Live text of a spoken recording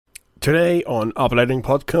Today on Uploading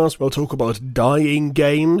Podcast, we'll talk about dying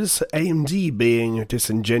games, AMD being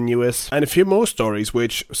disingenuous, and a few more stories,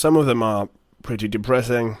 which some of them are pretty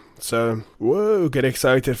depressing. So, whoa, get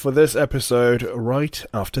excited for this episode right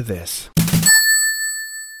after this.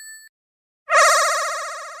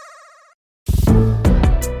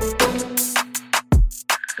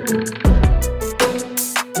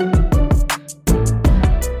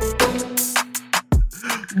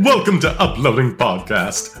 Welcome to Uploading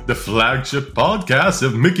Podcast, the flagship podcast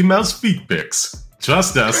of Mickey Mouse Feet Pics.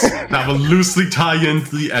 Trust us, that will loosely tie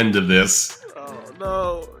into the end of this. Oh,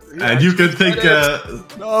 no. And you can thank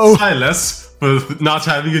Silas for not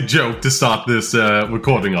having a joke to start this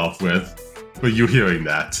recording off with, for you hearing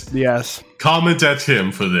that. Yes. Comment at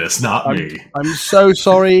him for this, not me. I'm so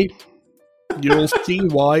sorry. You'll see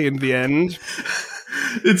why in the end.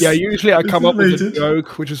 Usually I come up with a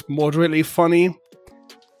joke which is moderately funny.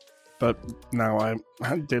 But no, I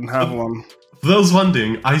didn't have one. For those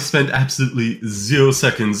wondering, I spent absolutely 0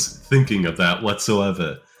 seconds thinking of that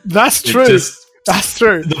whatsoever. That's true. That's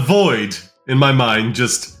true. The void in my mind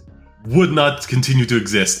just would not continue to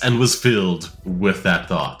exist and was filled with that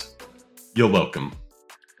thought. You're welcome.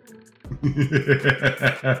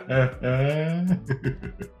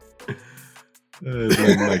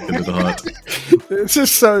 It's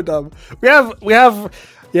just so dumb. We have.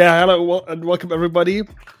 Yeah, hello and welcome everybody.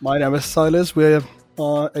 My name is Silas. We're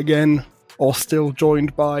again all still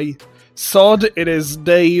joined by Sod. It is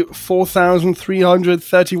day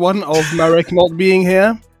 4,331 of Merrick not being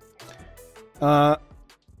here. I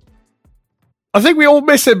think we all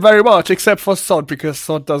miss him very much, except for Sod, because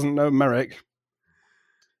Sod doesn't know Merrick.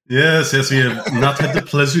 Yes, we have not had the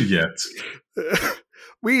pleasure yet.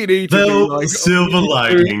 We need to do silver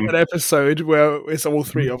lining an episode where it's all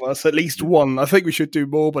three of us. At least one. I think we should do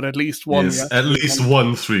more, but at least one. Yes, at least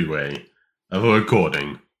one three-way of a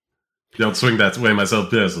recording. Don't swing that way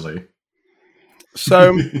myself personally.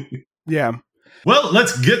 So, yeah. Well,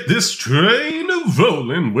 let's get this train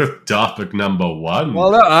rolling with topic number one.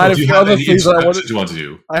 Well, no, I had a few other things that I wanted to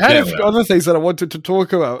do. I had a few other things that I wanted to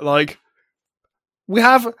talk about, like.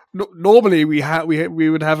 Normally we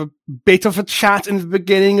would have a bit of a chat in the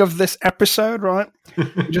beginning of this episode, right?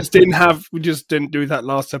 we just didn't do that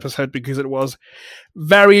last episode because it was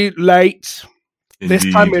very late. Indeed. This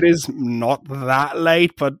time it is not that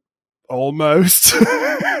late, but almost,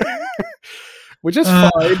 which is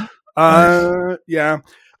fine. Yeah,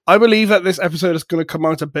 I believe that this episode is going to come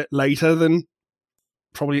out a bit later than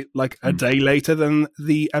probably like a day later than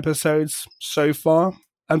the episodes so far.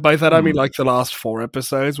 And by that, I mean like the last 4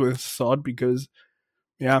 episodes with Sod, because,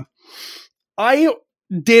 yeah, I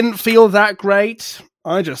didn't feel that great.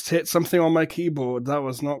 I just hit something on my keyboard. That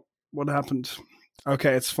was not what happened.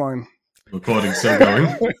 Okay, it's fine. Recording's still going.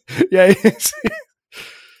 Yeah, it is.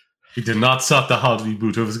 He did not stop the hard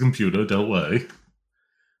reboot of his computer, don't worry.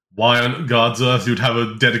 Why on God's earth you'd have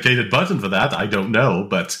a dedicated button for that, I don't know,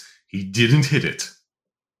 but he didn't hit it.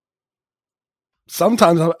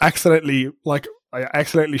 Sometimes I accidentally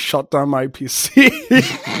shut down my PC.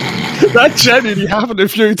 That genuinely happened a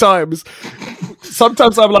few times.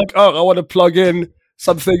 Sometimes I'm like, oh, I want to plug in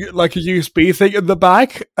something like a USB thing in the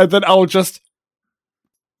back, and then I'll just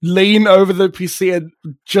lean over the PC and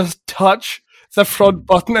just touch the front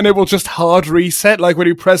button, and it will just hard reset, like when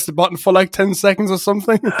you press the button for like 10 seconds or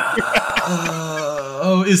something.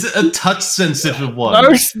 Oh, is it a touch-sensitive one? No,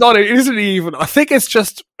 it's not. It isn't even. I think it's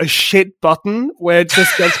just a shit button where it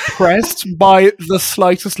just gets pressed by the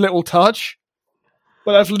slightest little touch.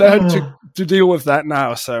 But I've learned to deal with that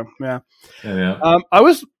now, so, yeah. Going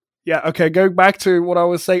back to what I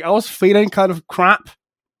was saying, I was feeling kind of crap,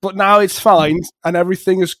 but now it's fine, and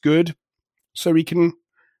everything is good, so we can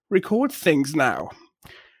record things now.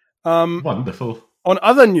 Wonderful. On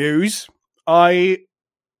other news, I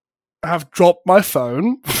have dropped my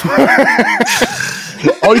phone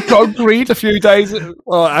on concrete a few days.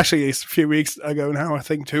 Well, actually, it's a few weeks ago now. I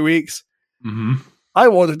think 2 weeks. Mm-hmm. I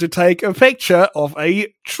wanted to take a picture of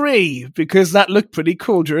a tree because that looked pretty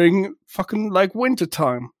cool during fucking like winter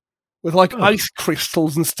time, with like ice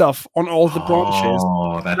crystals and stuff on all the branches.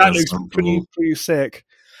 Oh, that looks pretty sick.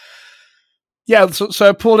 Yeah, so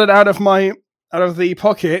I pulled it out of the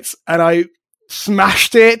pockets and I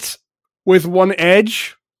smashed it with one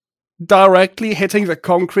edge, directly hitting the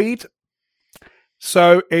concrete,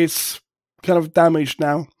 so it's kind of damaged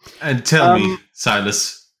now. And tell me,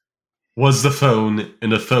 Silas, was the phone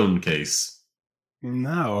in a phone case?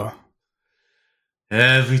 No.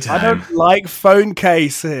 Every time. I don't like phone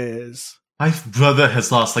cases. My brother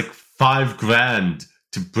has lost like $5,000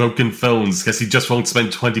 to broken phones because he just won't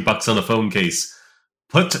spend $20 on a phone case.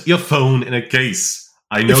 Put your phone in a case.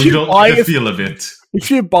 I know you don't like the feel of it.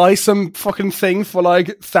 If you buy some fucking thing for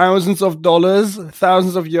like thousands of dollars,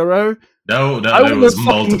 thousands of euro. No, it was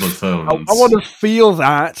multiple phones. I want to feel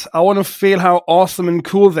that. I want to feel how awesome and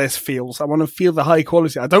cool this feels. I want to feel the high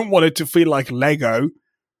quality. I don't want it to feel like Lego.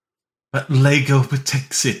 But Lego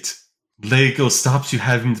protects it. Lego stops you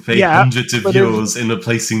having to pay hundreds of euros in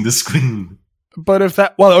replacing the screen. But if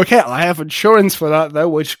that... Well, okay, I have insurance for that, though,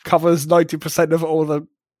 which covers 90% of all the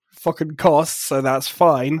fucking costs, so that's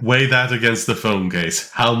fine. Weigh that against the phone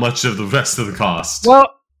case. How much of the rest of the cost? Well,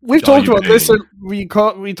 we've talked about this. We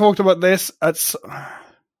talked about this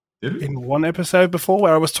in one episode before,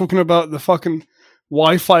 where I was talking about the fucking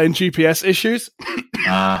Wi-Fi and GPS issues.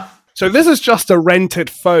 So this is just a rented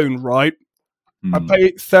phone, right? I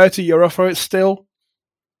paid €30 for it still.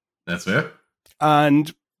 That's fair.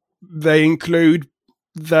 And they include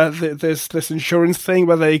this insurance thing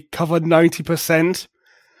where they cover 90%.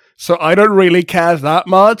 So I don't really care that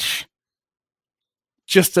much.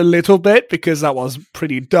 Just a little bit, because that was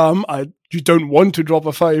pretty dumb. You don't want to drop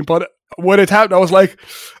a phone, but when it happened, I was like,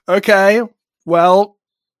 okay, well,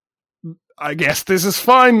 I guess this is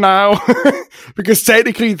fine now. Because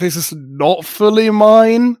technically this is not fully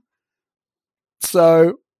mine.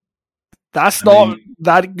 So that's not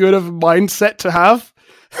that good of a mindset to have.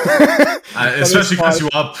 Especially because you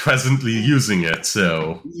are presently using it,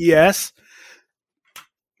 so... Yes.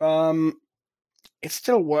 It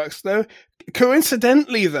still works, though.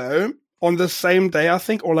 Coincidentally, though, on the same day, I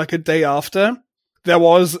think, or like a day after, there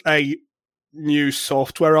was a new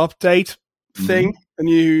software update thing, a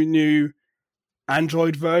new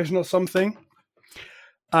Android version or something.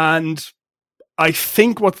 And I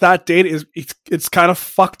think what that did is it's kind of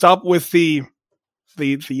fucked up with the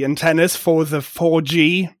antennas for the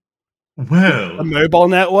 4G mobile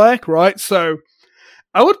network, right? So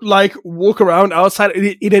I would like walk around outside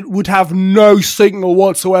and it would have no signal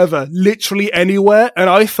whatsoever, literally anywhere. And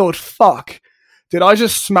I thought, fuck, did I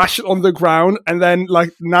just smash it on the ground? And then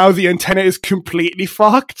like now the antenna is completely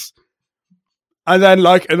fucked. And then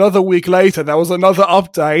like another week later, there was another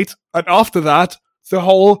update. And after that, the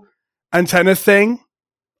whole antenna thing,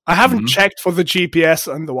 I haven't checked for the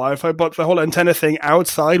GPS and the Wi-Fi, but the whole antenna thing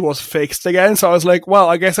outside was fixed again. So I was like, well,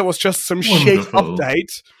 I guess it was just some shit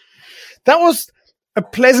update. That was a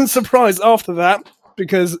pleasant surprise after that,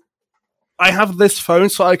 because I have this phone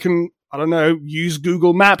so I can, I don't know, use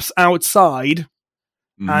Google Maps outside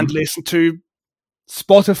and listen to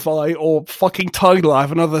Spotify or fucking Tidal. I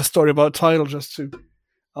have another story about Tidal just to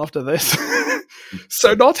after this.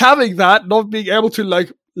 So not having that, not being able to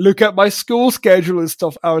like look at my school schedule and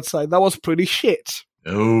stuff outside, that was pretty shit.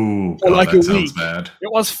 Oh, God, like that sounds bad.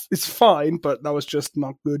 It's fine, but that was just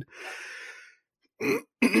not good.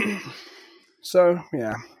 So,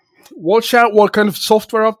 yeah. Watch out what kind of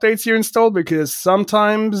software updates you install, because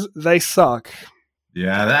sometimes they suck.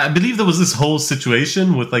 Yeah, I believe there was this whole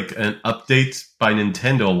situation with like an update by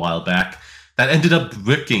Nintendo a while back that ended up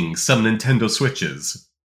bricking some Nintendo Switches.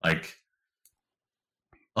 Like,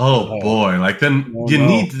 boy, like then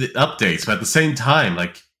need the updates, but at the same time,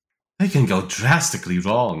 like, they can go drastically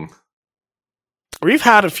wrong. We've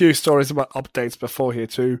had a few stories about updates before here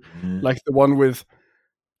too, like the one with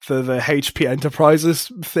the HP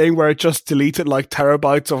Enterprises thing where it just deleted like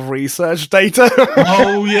terabytes of research data.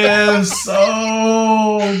 Oh, yes.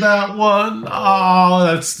 Oh, that one. Oh,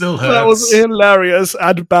 that still hurts. That was hilarious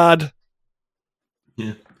and bad.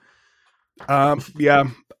 Yeah. Yeah.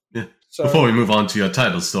 So, before we move on to your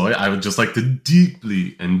title story, I would just like to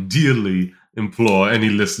deeply and dearly implore any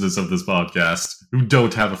listeners of this podcast who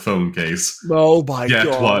don't have a phone case,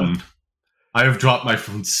 get one. I have dropped my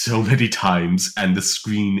phone so many times, and the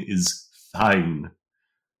screen is fine.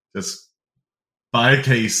 Just buy a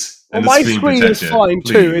case and the screen protected. My screen is fine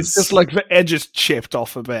too. It's just like the edge is chipped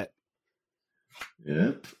off a bit.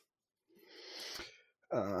 Yep.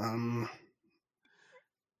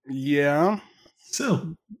 Yeah.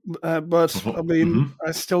 So, but I mean,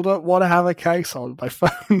 I still don't want to have a case on my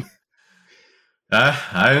phone.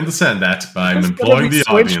 I understand that, but I'm imploring the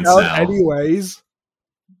audience now. Anyways.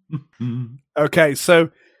 Okay, so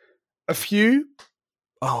a few.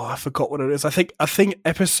 Oh, I forgot what it is. I think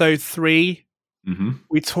episode 3.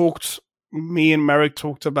 Me and Merrick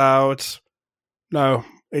talked about. No,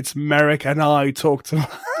 it's Merrick and I talked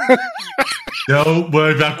about. Don't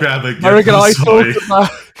worry about grabbing. Merrick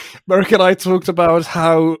and I talked about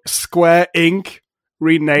how Square Inc.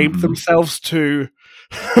 renamed themselves to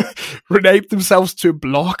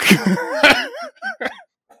Block.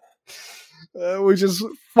 Which is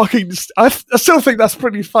fucking... I still think that's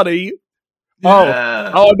pretty funny.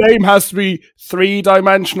 Yeah. Oh, our name has to be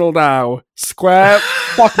 3-dimensional now. Square,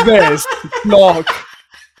 fuck this. Block.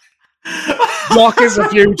 Block is the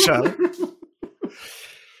future.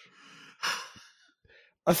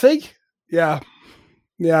 I think, yeah.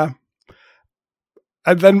 And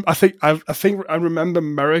then I think I remember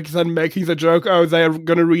Merrick then making the joke, oh, they are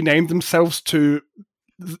going to rename themselves to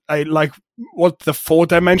what the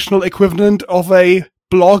 4-dimensional equivalent of a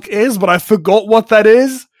block is, but I forgot what that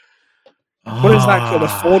is. What is that called? A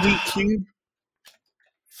 4D cube?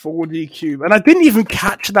 4D cube. And I didn't even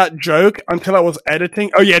catch that joke until I was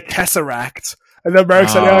editing. Oh yeah, Tesseract. And then Merrick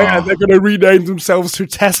said, oh yeah, they're going to rename themselves to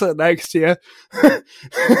Tessa next year.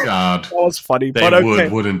 God. That was funny. They but okay.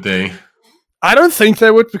 would, wouldn't they? I don't think they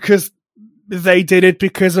would, because they did it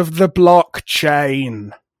because of the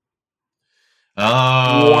blockchain.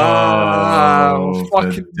 Oh. Wow.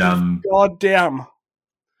 Fucking dumb. goddamn.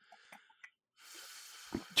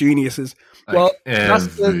 Geniuses. Well,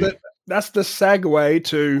 that's the segue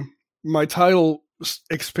to my title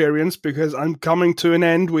experience, because I'm coming to an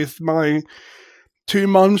end with my 2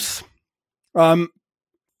 months. What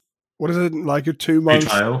is it, like a 2 month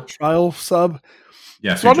trial sub?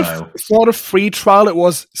 Yeah, it's not a free trial. It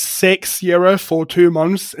was €6 for 2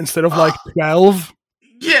 months instead of like 12.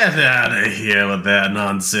 Get out of here with that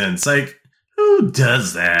nonsense! Like, who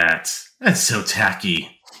does that? That's so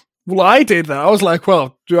tacky. Well, I did that. I was like,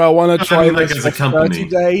 well, do I want to try this as for a company, 30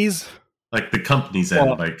 days? Like the company's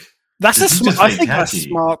end, like that's I think that's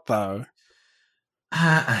smart though.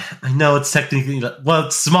 I know it's technically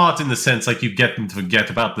it's smart in the sense like you get them to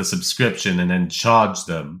forget about the subscription and then charge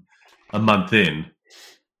them a month in,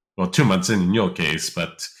 well, 2 months in your case,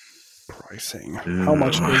 but pricing. How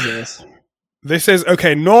much is this? This is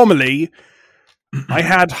okay. Normally, I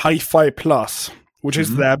had Hi-Fi Plus, which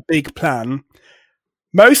is their big plan.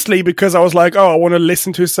 Mostly because I was like, oh, I want to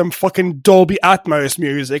listen to some fucking Dolby Atmos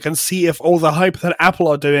music and see if all the hype that Apple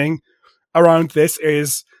are doing around this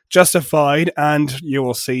is justified, and you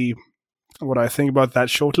will see what I think about that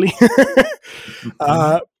shortly.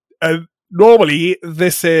 Normally,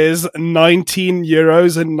 this is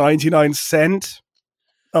 €19.99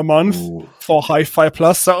 a month for Hi-Fi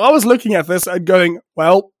Plus. So I was looking at this and going,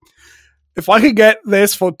 well, if I could get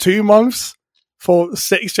this for 2 months for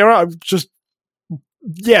 €6, I'm just...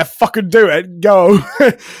 yeah, fucking do it. Go.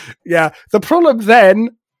 Yeah. The problem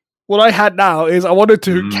then, what I had now is I wanted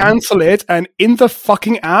to cancel it, and in the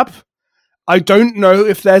fucking app, I don't know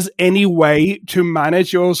if there's any way to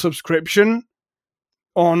manage your subscription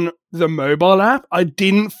on the mobile app. I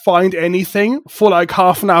didn't find anything. For like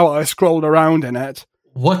half an hour, I scrolled around in it.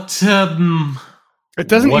 What? It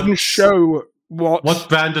doesn't even show what... What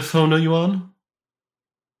brand of phone are you on?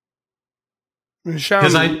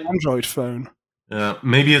 Xiaomi Android phone.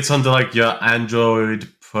 Maybe it's under like your Android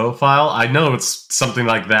profile. I know it's something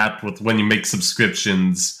like that with when you make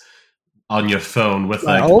subscriptions on your phone with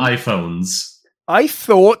like iPhones. I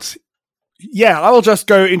thought, I will just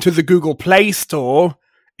go into the Google Play Store,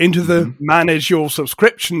 into the manage your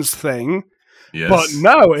subscriptions thing. Yes. But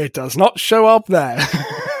no, it does not show up there.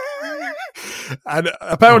 And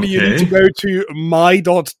apparently you need to go to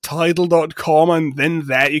my.tidal.com, and then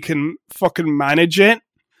there you can fucking manage it.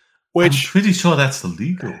 Which, I'm pretty sure that's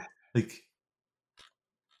illegal. Like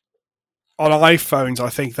on iPhones, I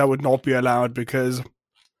think that would not be allowed because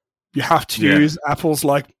you have to use Apple's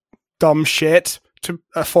like dumb shit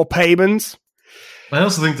for payments. I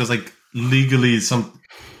also think there's like legally some.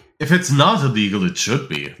 If it's not illegal, it should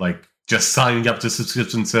be like just signing up to a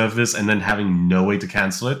subscription service and then having no way to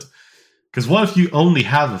cancel it. Because what if you only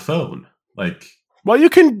have a phone? Like. Well, you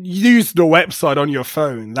can use the website on your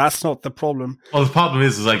phone. That's not the problem. Well, the problem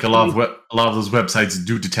is like a lot of those websites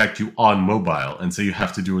do detect you on mobile, and so you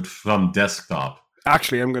have to do it from desktop.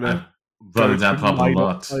 Actually, I'm gonna run that problem a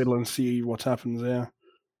lot and see what happens there.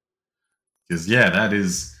 Because that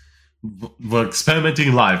is we're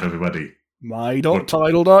experimenting live, everybody.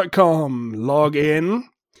 My.tidal.com. Log in,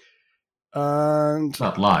 and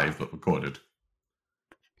not live, but recorded.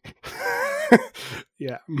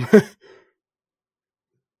 Yeah.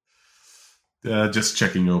 Just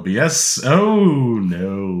checking OBS. Oh,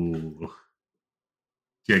 no.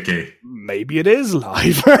 Okay. Maybe it is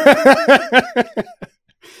live.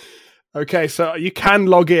 Okay, so you can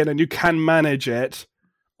log in and you can manage it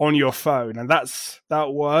on your phone, and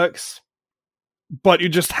that works. But you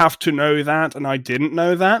just have to know that, and I didn't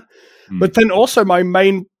know that. But then also my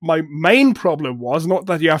main problem was not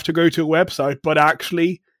that you have to go to a website, but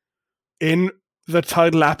actually in the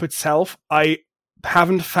Tidal app itself, I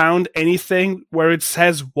haven't found anything where it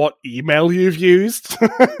says what email you've used.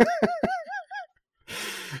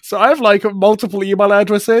 So I have like multiple email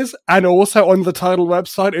addresses, and also on the Tidal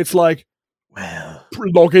website, it's like,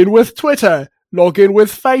 log in with Twitter, log in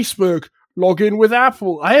with Facebook, log in with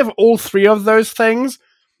Apple. I have all three of those things,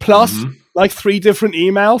 plus like 3 different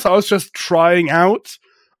emails. I was just trying out,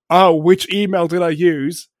 which email did I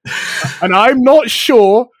use? And I'm not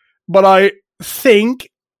sure, but I think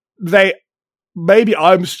maybe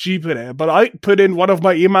I'm stupid here, but I put in one of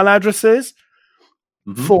my email addresses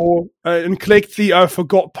and clicked the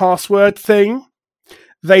forgot password thing.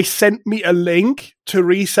 They sent me a link to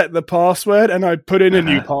reset the password, and I put in a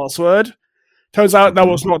new password. Turns out that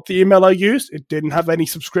was not the email I used. It didn't have any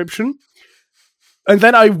subscription. And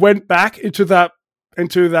then I went back into that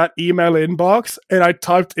email inbox, and I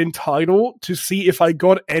typed in Tidal to see if I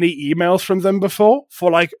got any emails from them before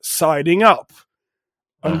for like signing up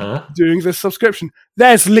and doing this subscription.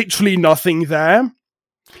 There's literally nothing there.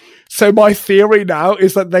 So my theory now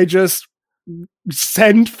is that they just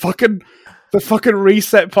send the fucking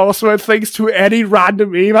reset password things to any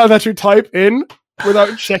random email that you type in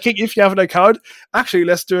without checking if you have an account. Actually,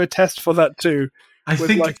 let's do a test for that too. I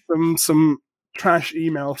think like some trash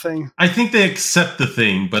email thing. I think they accept the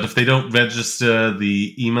thing, but if they don't register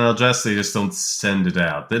the email address, they just don't send it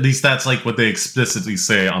out. At least that's like what they explicitly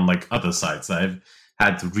say on like other sites I've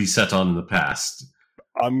had to reset on in the past.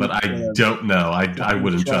 But I don't know. I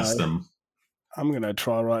wouldn't trust them. I'm going to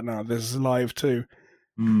try right now. This is live too.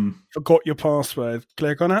 Forgot your password.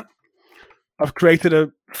 Click on it. I've created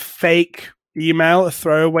a fake email, a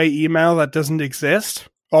throwaway email that doesn't exist.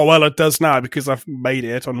 Oh, well, it does now because I've made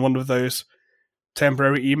it on one of those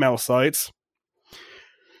temporary email sites.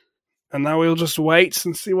 And now we'll just wait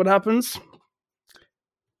and see what happens.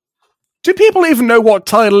 Do people even know what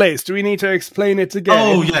Tidal is? Do we need to explain it again?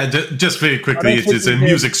 Oh, yeah, just very quickly. It's a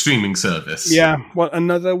music streaming service. Yeah,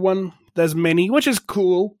 another one. There's many, which is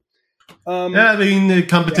cool. I mean, the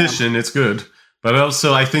competition, it's good. But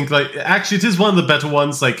also, I think, like, actually, it is one of the better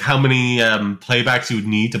ones, like, how many playbacks you would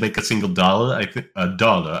need to make a single dollar. A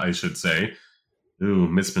dollar, I should say. Ooh,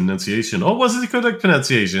 mispronunciation. Or was it the correct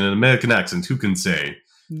pronunciation? An American accent, who can say?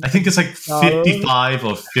 I think it's like 55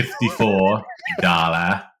 or 54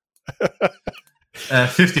 dollar.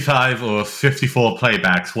 55 or 54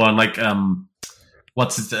 playbacks. One, like,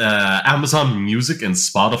 Amazon Music and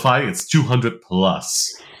Spotify, it's 200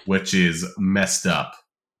 plus, which is messed up.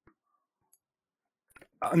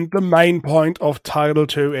 And the main point of Tidal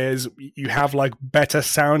 2 is you have like better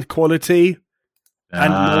sound quality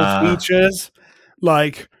and more features,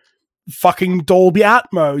 like fucking Dolby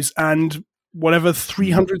Atmos and whatever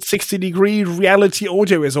 360-degree reality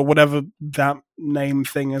audio is, or whatever that name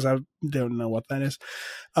thing is. I don't know what that is.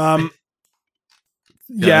 I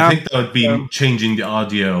think that would be changing the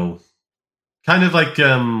audio. Kind of like,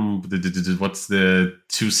 what's the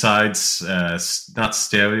two sides? Not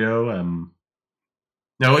stereo.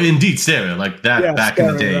 No, indeed, stereo. Like that back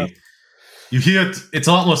stereo, in the day. You hear it, it's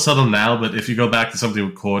a lot more subtle now, but if you go back to something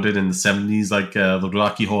recorded in the 70s, like the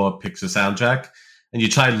Rocky Horror Picture soundtrack, and you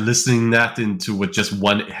try listening that into with just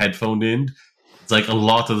one headphone in, it's like a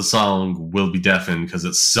lot of the song will be deafened because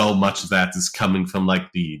it's so much of that is coming from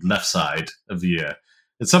like the left side of the ear.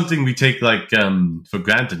 It's something we take like for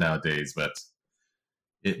granted nowadays, but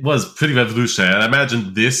it was pretty revolutionary. And I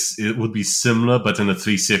imagine it would be similar, but in a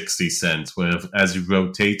 360 sense, where as you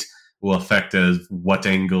rotate, will affect what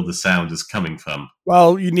angle the sound is coming from.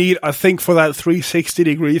 Well, you need, I think, for that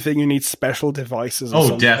 360-degree thing, you need special devices. Or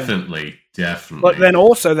something. Definitely. But then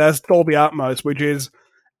also there's Dolby Atmos, which is,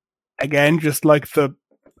 again, just like the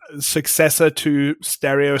successor to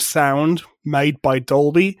stereo sound made by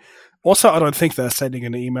Dolby. Also, I don't think they're sending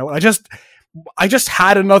an email. I just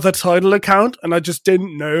had another Tidal account, and I just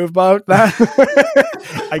didn't know about that.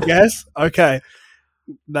 I guess. Okay.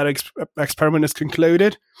 That experiment is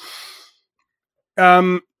concluded.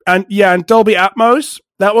 And Dolby Atmos,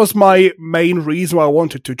 that was my main reason why I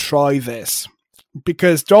wanted to try this.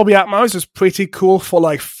 Because Dolby Atmos is pretty cool for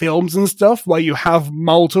like films and stuff, where you have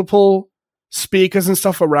multiple speakers and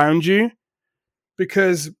stuff around you.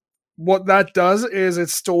 Because what that does is it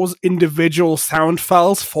stores individual sound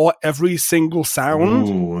files for every single sound.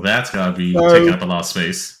 Ooh, that's gotta be taking up a lot of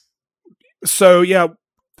space. So yeah,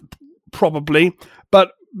 probably.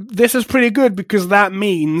 But this is pretty good because that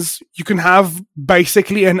means you can have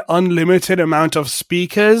basically an unlimited amount of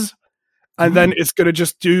speakers, and then it's going to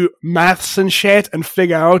just do maths and shit and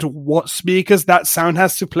figure out what speakers that sound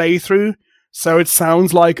has to play through. So it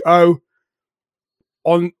sounds like, on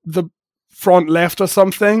the front left or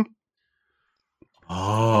something.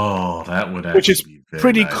 Oh, that would actually which is be very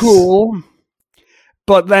pretty nice. Cool.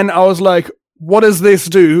 But then I was like, what does this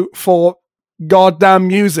do for goddamn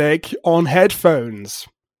music on headphones?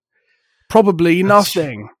 Probably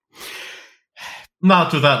nothing.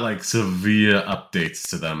 Not without like severe updates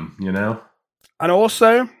to them, you know? And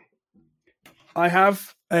also, I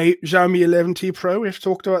have a Xiaomi 11T Pro. We've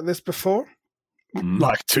talked about this before,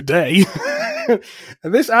 like today.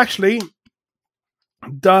 And this actually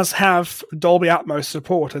does have Dolby Atmos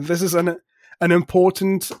support, and this is an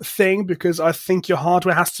important thing because I think your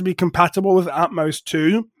hardware has to be compatible with Atmos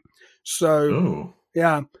too. So,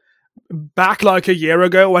 yeah. Back like a year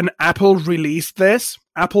ago when Apple released this,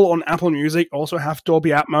 Apple on Apple Music also have Dolby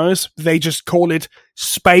Atmos. They just call it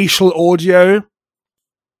spatial audio.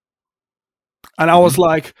 And I was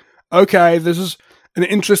like, okay, this is an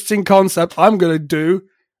interesting concept. I'm going to do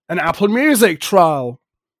an Apple Music trial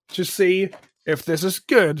to see if this is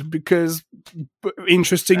good, because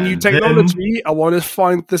interesting new technology. I want to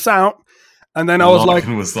find this out. And then I was like,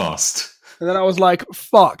 was lost. And then I was like,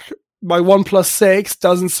 fuck, my OnePlus 6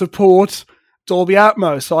 doesn't support Dolby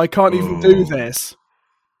Atmos, so I can't even do this.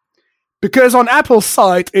 Because on Apple's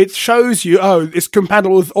site, it shows you, it's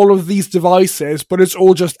compatible with all of these devices, but it's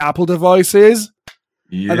all just Apple devices.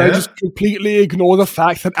 Yeah. And I just completely ignore the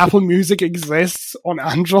fact that Apple Music exists on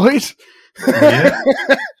Android. Yeah.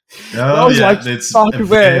 I was like, fuck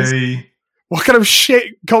this. What kind of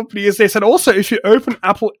shit company is this? And also, if you opened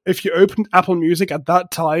Apple Music at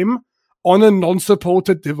that time on a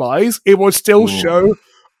non-supported device, it would still show,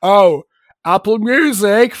 Apple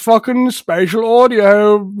Music, fucking spatial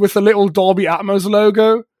audio with a little Dolby Atmos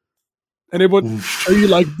logo. And it would show you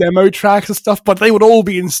like demo tracks and stuff, but they would all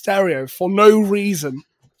be in stereo for no reason.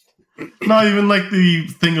 Not even like the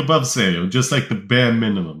thing above stereo, just like the bare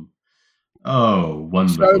minimum. Oh,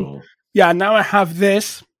 wonderful. So, now I have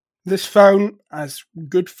this. This phone is a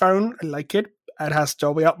good phone. I like it. It has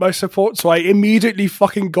Dolby Atmos support, so I immediately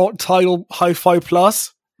fucking got Tidal Hi-Fi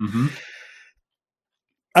Plus. Mm-hmm.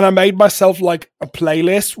 And I made myself like a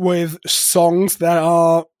playlist with songs that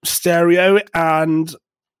are stereo, and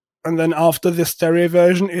then after the stereo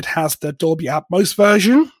version, it has the Dolby Atmos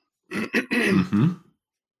version. Mm-hmm.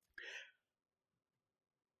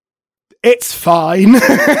 It's fine.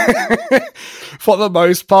 For the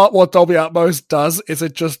most part, what Dolby Atmos does is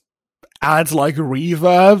it just adds like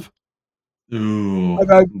reverb. Ooh,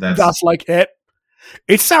 that's like it.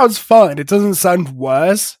 It sounds fine. It doesn't sound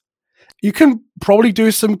worse. You can probably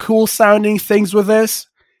do some cool sounding things with this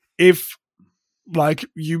if like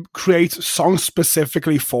you create songs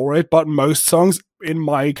specifically for it, but most songs in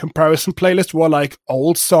my comparison playlist were like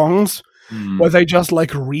old songs where they just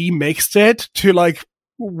like remixed it to like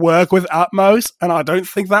work with Atmos, and I don't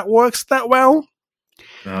think that works that well.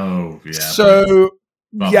 Oh, yeah. So,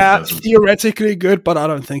 theoretically good, but I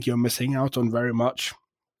don't think you're missing out on very much.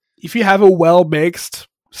 If you have a well-mixed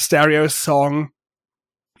stereo song,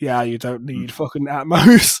 you don't need fucking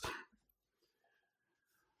Atmos.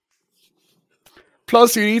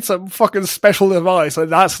 Plus, you need some fucking special device,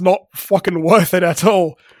 and that's not fucking worth it at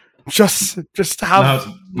all. Just have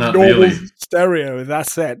normal really stereo,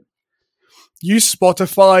 that's it. Use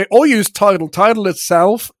Spotify or use Tidal. Tidal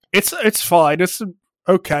itself, it's fine. It's an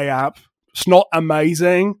okay app. It's not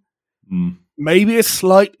amazing. Maybe it's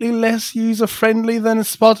slightly less user-friendly than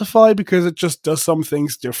Spotify because it just does some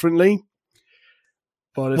things differently.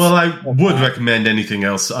 But I would recommend anything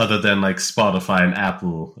else other than like Spotify and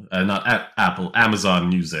Amazon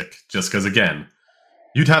Music, just because, again,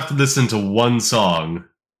 you'd have to listen to one song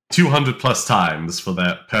 200 plus times for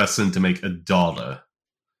that person to make $1.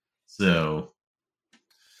 So,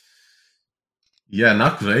 yeah,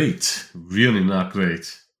 not great. Really not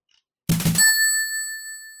great.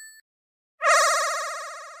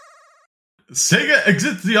 Sega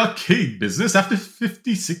exits the arcade business after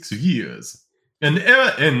 56 years. An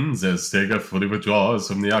era ends as Sega fully withdraws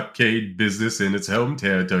from the arcade business in its home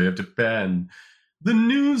territory of Japan. The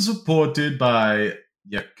news reported by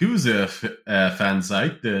Yakuza fan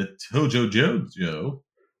site, the Tojo Dojo.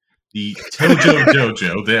 The Tojo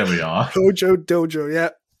Dojo, there we are. Tojo Dojo, yeah.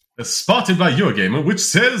 Spotted by Eurogamer, which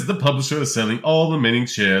says the publisher is selling all the remaining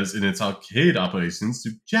shares in its arcade operations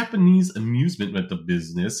to Japanese amusement rental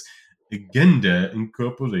business Genda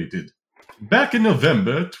Incorporated. Back in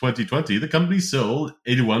November 2020, the company sold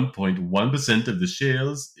 81.1% of the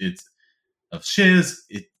shares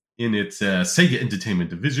in its Sega Entertainment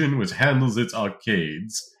division, which handles its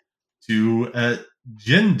arcades, to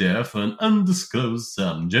Gender for an undisclosed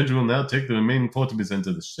sum. Gender will now take the remaining 14.9%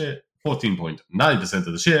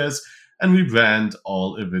 of the shares and rebrand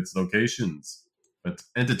all of its locations. But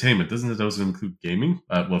entertainment, doesn't it also include gaming?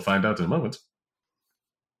 We'll find out in a moment.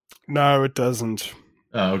 No, it doesn't.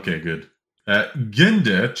 Oh, okay, good.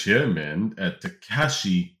 Genda chairman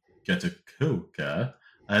Takashi Gatakoka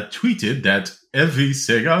tweeted that every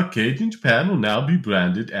Sega arcade in Japan will now be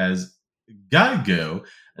branded as GAIGO,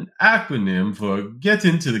 an acronym for Get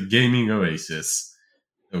Into the Gaming Oasis.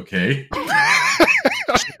 Okay.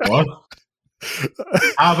 What?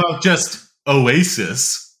 How about just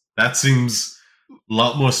Oasis? That seems a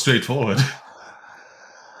lot more straightforward.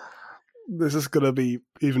 This is gonna be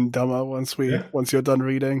even dumber once you're done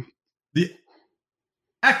reading. The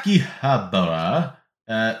Akihabara,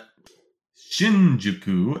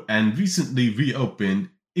 Shinjuku, and recently reopened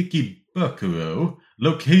Ikebukuro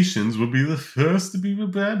locations will be the first to be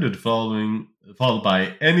rebranded, followed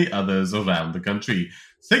by any others around the country.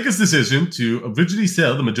 Sega's decision to originally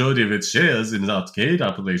sell the majority of its shares in its arcade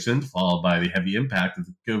operation, followed by the heavy impact of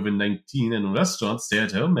the COVID-19 and restaurant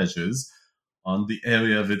stay-at-home measures on the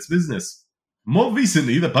area of its business. More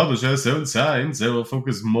recently, the publisher has shown signs it will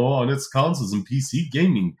focus more on its consoles and PC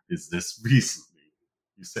gaming business. Recently,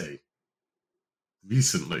 you say.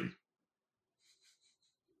 Recently.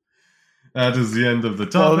 That is the end of the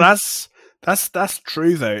topic. Well, that's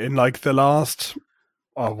true though. In like the last,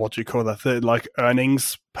 what do you call that? The like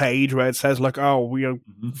earnings page where it says like, oh, we are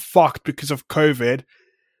fucked because of COVID.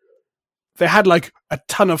 They had like a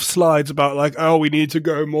ton of slides about like, oh, we need to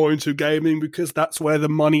go more into gaming because that's where the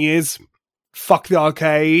money is. Fuck the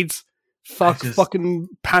arcades. Fucking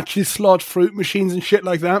patchy slot fruit machines and shit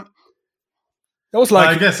like that. That was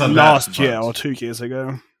like last year or 2 years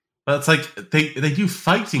ago. But it's like they do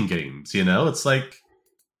fighting games, you know? It's like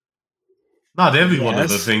not every one of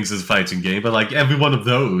the things is fighting game, but like every one of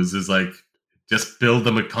those is like just build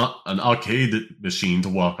them an arcade machine to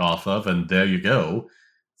walk off of, and there you go.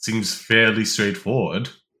 Seems fairly straightforward.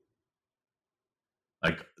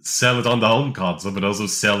 Like sell it on the home console, but also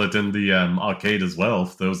sell it in the arcade as well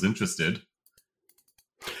for those interested.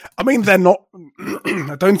 I mean, they're not.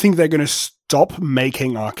 I don't think they're going to stop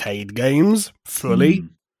making arcade games fully.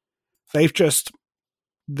 They just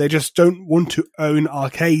don't want to own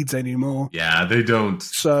arcades anymore. Yeah, they don't.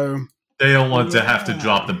 So they don't want to have to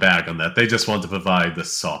drop the bag on that. They just want to provide the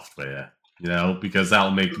software, you know, because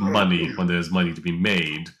that'll make money when there's money to be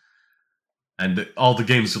made. And all the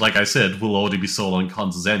games, like I said, will already be sold on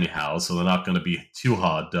consoles anyhow, so they're not going to be too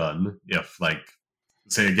hard done if, like,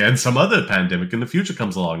 say again, some other pandemic in the future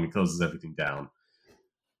comes along and closes everything down.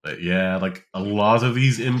 But yeah, like a lot of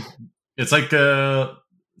these, it's like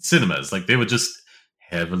cinemas, like they were just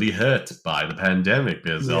heavily hurt by the pandemic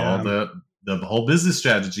because all the whole business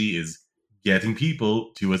strategy is getting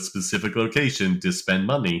people to a specific location to spend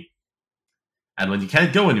money. And when you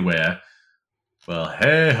can't go anywhere, well,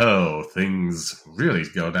 hey ho, things really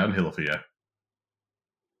go downhill for you.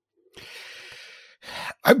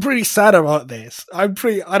 I'm pretty sad about this. I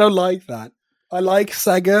don't like that. I like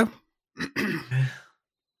Sega.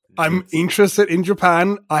 I'm interested in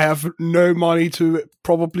Japan. I have no money to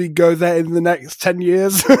probably go there in the next 10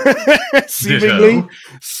 years, seemingly.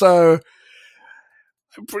 So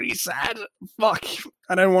I'm pretty sad. Fuck.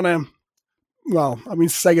 I don't want to. Well, I mean,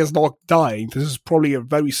 Sega's not dying. This is probably a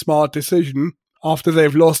very smart decision after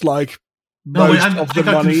they've lost like most of the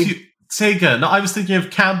money. Sega. No, I was thinking of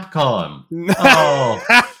Capcom. Oh,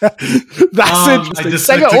 that's interesting.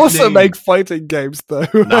 Sega also make fighting games, though.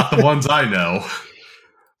 Not the ones I know.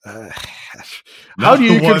 How do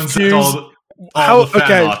you confuse all the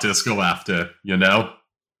fan artists go after? You know,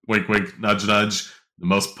 wink, wink, nudge, nudge. The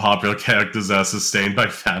most popular characters are sustained by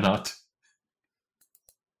fan art.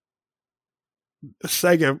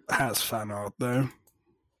 Sega has fan art, though.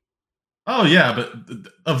 Oh yeah, but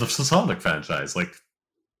of the Sonic franchise, like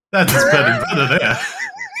that's better there.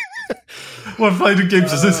 What fighting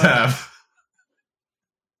games does this have?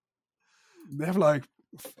 They have like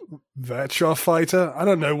Virtua Fighter. I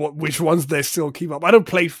don't know which ones they still keep up. I don't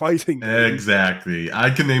play fighting games. Exactly. I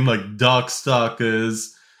can name like Darkstalkers,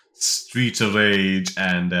 Street of Rage,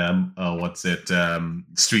 and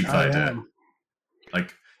Street Fighter.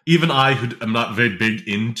 Like even I, who am not very big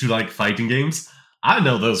into like fighting games, I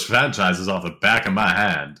know those franchises off the back of my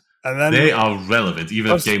hand. And then they are relevant,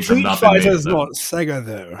 even if games have not been made. Street Fighter is not Sega,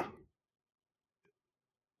 though.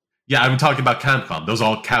 Yeah, I'm talking about Capcom. Those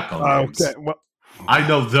are all Capcom games. Okay. Well, I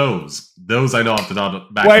know those. Those I know off the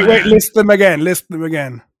back of my hand. Wait, list them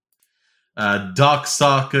again.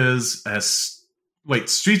 Darkstalkers.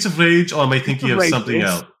 Streets of Rage, or am I thinking of something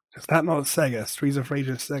else? Is that not Sega? Streets of Rage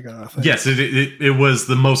is Sega, I think. Yes, it was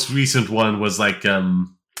the most recent one, was like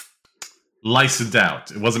licensed out.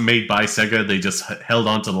 It wasn't made by Sega. They just held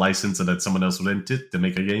on to the license and then someone else lent it to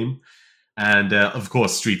make a game. And, of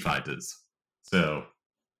course, Street Fighters. So,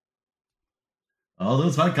 all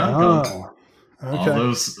those by Capcom. Oh, okay. All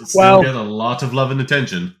those still get a lot of love and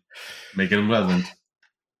attention, making them relevant.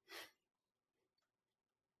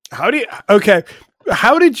 How do you... Okay,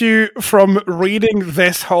 how did you, from reading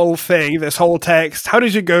this whole thing, this whole text, how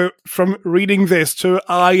did you go from reading this to,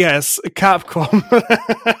 yes, Capcom?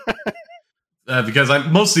 Because I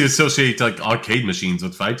mostly associate like arcade machines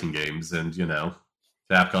with fighting games, and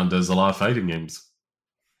Capcom does a lot of fighting games.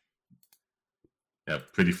 Yeah,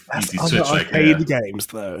 pretty easy switch like arcade games,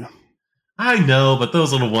 though. I know, but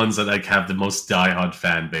those are the ones that like have the most diehard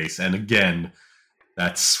fan base, and again,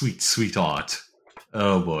 that sweet, sweet art.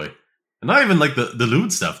 Oh boy. And not even like the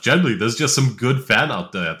lewd stuff. Generally, there's just some good fan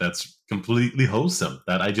out there that's completely wholesome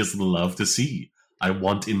that I just love to see. I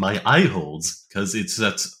want in my eye holes because it's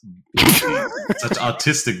such beauty, such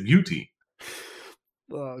artistic beauty.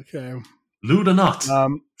 Okay. Lewd or not,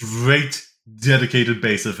 great dedicated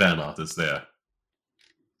base of fan artists there.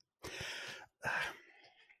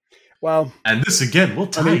 Well, and this again will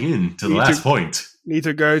tie in to the last point. We need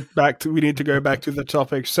to go back to the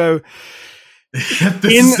topic. So. Get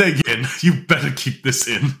this thing in. You better keep this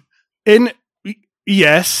in.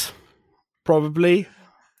 Yes, probably,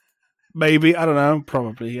 maybe, I don't know.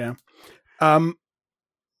 Probably, yeah.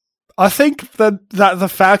 I think that the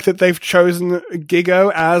fact that they've chosen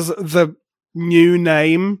Gigo as the new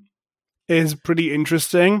name is pretty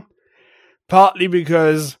interesting. Partly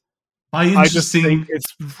because I just think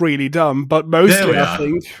it's really dumb, but mostly I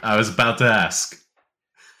think I was about to ask.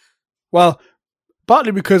 Well.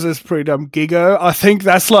 Partly because it's pretty dumb. Gigo, I think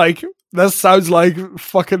that sounds like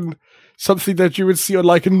fucking something that you would see on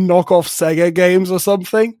like a knockoff Sega games or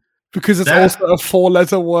something. Because it's also a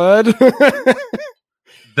 4-letter word.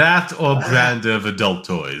 That or brand of adult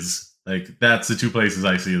toys. Like, that's the two places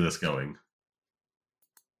I see this going.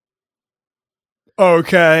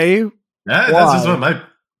 Okay. That's just what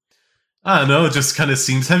I don't know, it just kind of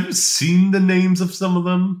seems... Have you seen the names of some of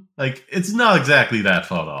them? Like, it's not exactly that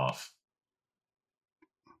far off.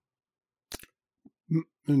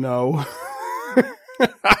 No.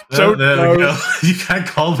 I don't know. We go. You can't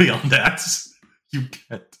call me on that. You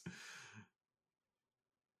can't.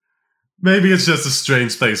 Maybe it's just a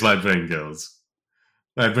strange place my brain goes.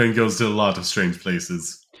 My brain goes to a lot of strange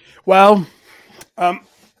places. Well,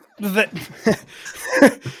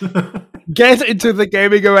 get into the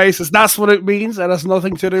gaming oasis. That's what it means. That has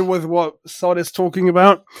nothing to do with what Sod is talking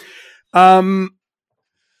about. I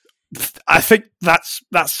think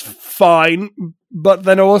that's fine, but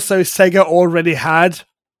then also Sega already had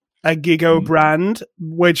a Gigo brand,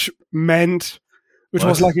 which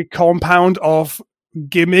was like a compound of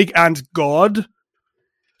gimmick and god.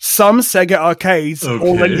 Some Sega arcades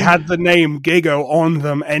already had the name Gigo on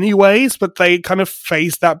them anyways, but they kind of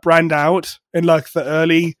phased that brand out in like the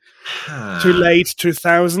early to late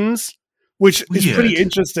 2000s, which is pretty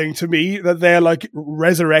interesting to me that they're like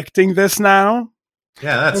resurrecting this now.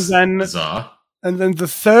 Yeah, that's bizarre. And then the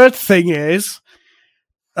third thing is,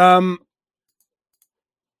 I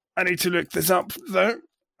need to look this up though.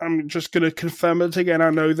 I'm just going to confirm it again. I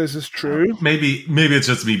know this is true. Maybe it's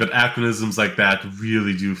just me, but acronyms like that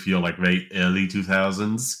really do feel like very early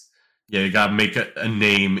 2000s. Yeah, you got to make a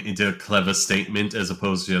name into a clever statement as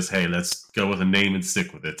opposed to just, hey, let's go with a name and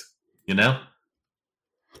stick with it. You know?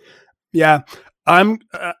 Yeah, I'm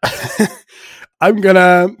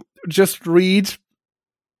gonna just read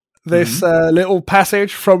this little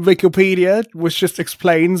passage from Wikipedia, which just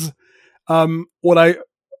explains what I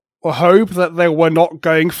hope that they were not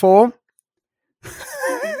going for.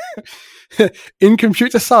 In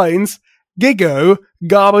computer science, Gigo,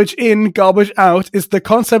 garbage in, garbage out, is the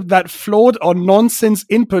concept that flawed or nonsense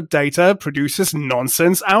input data produces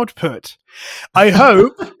nonsense output. I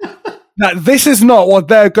hope that this is not what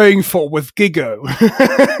they're going for with Gigo.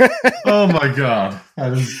 Oh my god.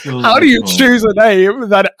 That is how do you choose a name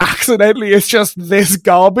that accidentally is just this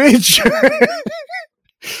garbage?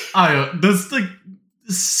 There's like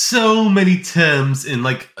so many terms in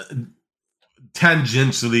like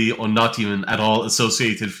tangentially or not even at all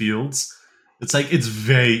associated fields. It's like it's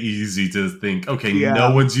very easy to think, okay,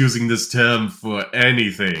 no one's using this term for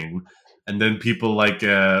anything. And then people like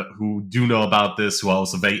who do know about this, who are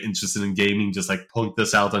also very interested in gaming, just like point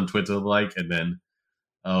this out on Twitter, like, and then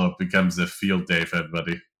it becomes a field day for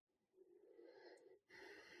everybody.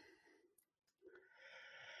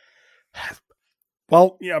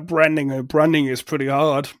 Well, yeah, branding is pretty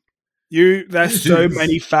hard. There's so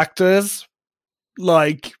many factors.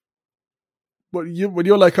 Like, when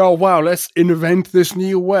you're like, oh wow, let's invent this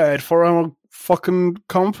new word for our fucking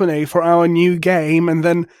company, for our new game, and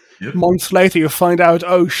then months later you find out,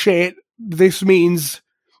 oh shit, this means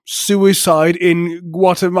suicide in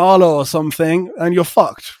Guatemala or something, and you're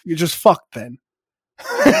fucked. You're just fucked then.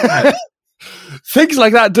 Things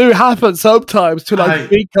like that do happen sometimes to like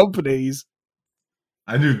big companies.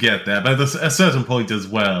 I do get that, but at a certain point as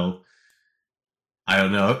well, I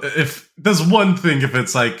don't know. If there's one thing, if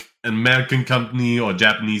it's like an American company or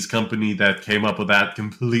Japanese company that came up with that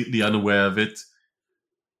completely unaware of it,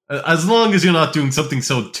 as long as you're not doing something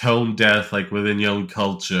so tone deaf, like within your own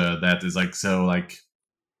culture, that is like so like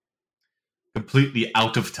completely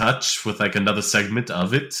out of touch with like another segment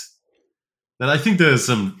of it, then I think there's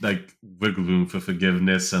some like wiggle room for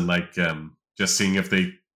forgiveness and like just seeing if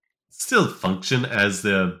they still function as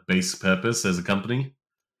their base purpose as a company.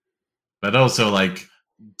 But also, like,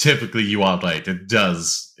 typically you are right. It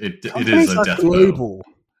does. It is a death global.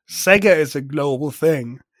 Sega is a global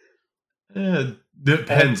thing.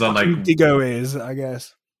 Depends on like Indigo is, I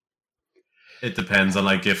guess. It depends on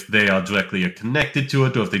like if they are directly connected to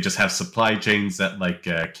it, or if they just have supply chains that like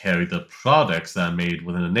carry the products that are made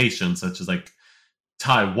within a nation, such as like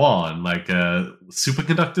Taiwan, like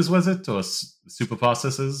superconductors, was it, or super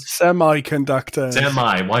processors?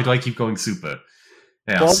 Semiconductors. Why do I keep going super?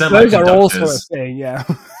 Yeah, well, those are also a thing. Yeah,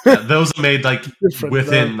 those are made like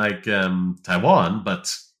within like Taiwan,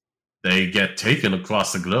 but they get taken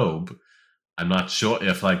across the globe. I'm not sure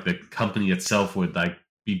if like the company itself would like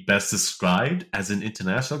be best described as an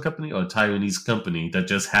international company or a Taiwanese company that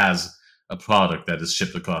just has a product that is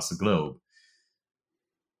shipped across the globe.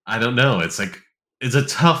 I don't know. It's like it's a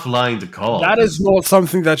tough line to call. That is not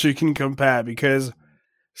something that you can compare because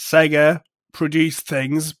Sega produced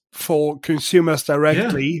things for consumers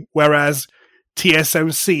directly, whereas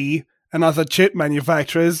TSMC and other chip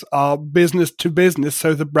manufacturers are business to business,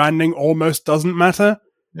 so the branding almost doesn't matter.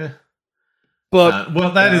 Yeah. But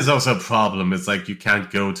well, that is also a problem. It's like you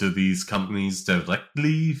can't go to these companies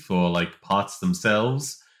directly for like parts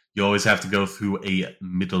themselves. You always have to go through a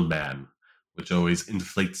middleman, which always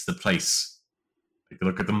inflates the price. Like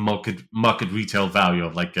look at the market retail value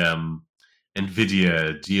of like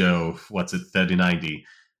Nvidia Geo, 3090,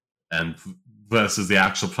 and versus the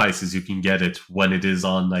actual prices you can get it when it is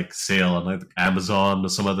on like sale on like Amazon or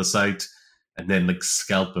some other site. And then like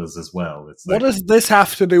scalpers as well. It's like, what does this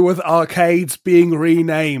have to do with arcades being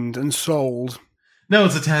renamed and sold? No,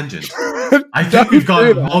 it's a tangent. I think we've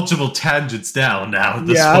got multiple tangents down now at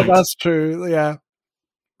this point. Yeah, that's true. Yeah.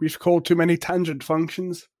 We've called too many tangent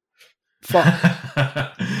functions. Fuck.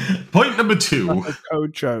 Point number 2. That's a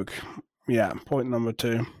code joke. Yeah, point number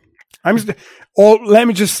 2. Let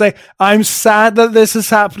me just say, I'm sad that this is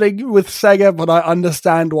happening with Sega, but I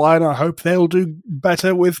understand why, and I hope they'll do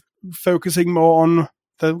better with focusing more on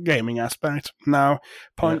the gaming aspect. Now,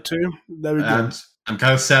 point 2, there we go. I'm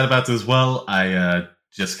kind of sad about this as well. I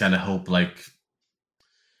just kind of hope, like...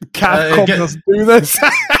 Capcom doesn't do this.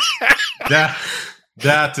 that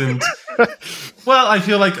and... Well, I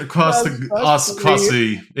feel like across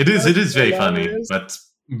the... It is very funny, but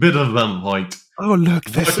a bit of a point. Oh, look,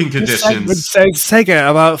 working conditions. Said Sega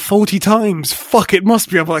about 40 times. Fuck, it must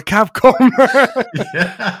be about Capcom.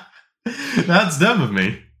 Yeah, that's dumb of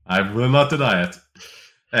me. I will not deny it.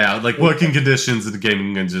 Yeah, like working conditions in the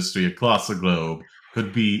gaming industry across the globe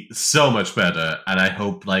could be so much better, and I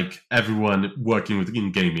hope like everyone working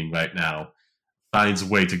in gaming right now finds a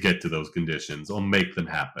way to get to those conditions or make them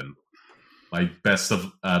happen. My best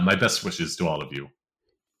wishes to all of you.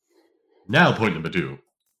 Now, point number 2.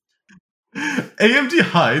 AMD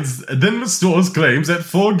hides, then restores claims that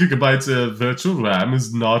 4 gigabytes of virtual RAM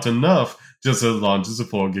is not enough just as it launches a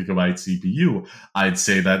 4 gigabyte CPU. I'd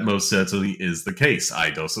say that most certainly is the case.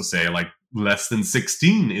 I'd also say like less than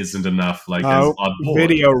 16 isn't enough. Like as on board.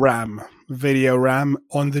 Video RAM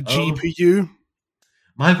on the GPU.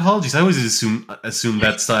 My apologies. I always assume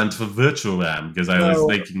that stands for virtual RAM because I was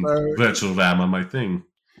making virtual RAM on my thing.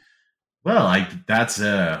 Well, that's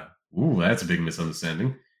a big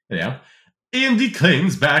misunderstanding. Yeah. AMD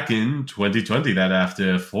claims back in 2020 that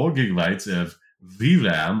after 4 gigabytes of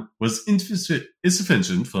VRAM was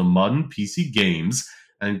insufficient for modern PC games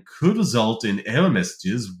and could result in error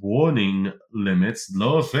messages, warning limits,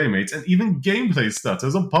 lower frame rates, and even gameplay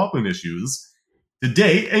stutters or popping issues.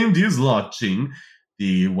 Today, AMD is launching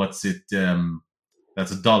the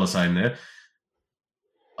that's a dollar sign there.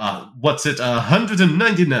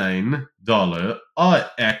 $199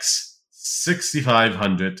 RX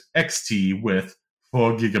 6500 XT with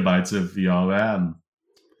 4 gigabytes of VRAM.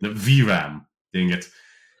 Dang it.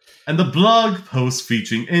 And the blog post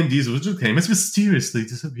featuring AMD's original claim has mysteriously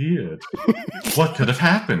disappeared. What could have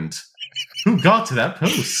happened? Who got to that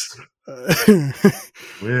post?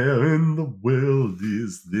 Where in the world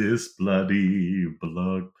is this bloody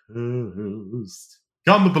blog post?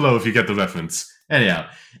 Comment below if you get the reference. Anyhow,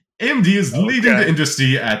 AMD is leading the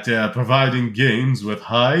industry at providing games with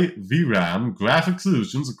high VRAM graphic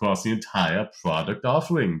solutions across the entire product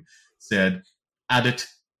offering. Said, Adit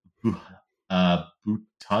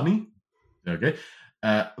Bhutani, okay,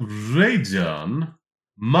 Rajon,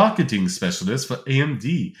 marketing specialist for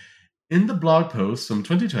AMD. In the blog post from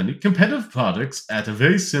 2020, competitive products at a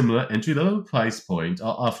very similar entry-level price point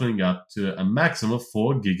are offering up to a maximum of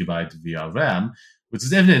 4 GB VR RAM, which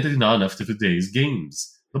is evidently not enough for today's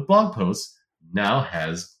games. The blog post now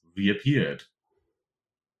has reappeared.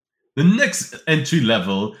 The next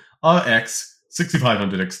entry-level RX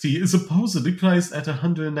 6500 XT is supposedly priced at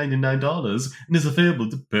 $199 and is available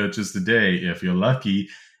to purchase today if you're lucky.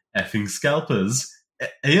 Effing scalpers.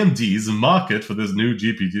 AMD's market for this new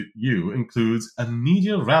GPU includes a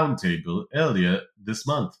media roundtable earlier this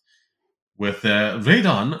month, with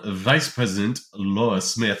Radeon Vice President Laura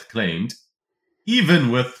Smith claimed, even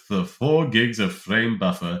with the 4 gigs of frame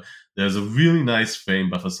buffer, there's a really nice frame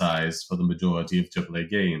buffer size for the majority of AAA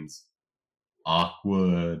games.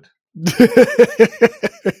 Awkward.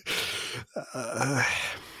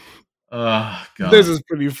 God. This is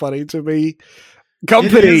pretty funny to me.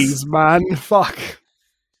 Companies, man. Fuck.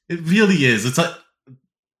 It really is. It's like,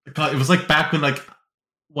 it was like back when, like,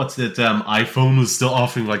 what's it, iPhone was still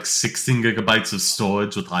offering like 16 gigabytes of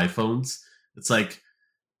storage with iPhones. It's like,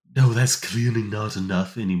 no, that's clearly not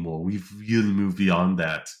enough anymore. We've really moved beyond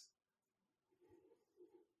that.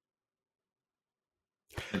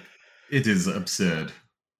 Like, it is absurd.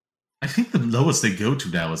 I think the lowest they go to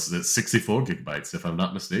now is at 64 gigabytes, if I'm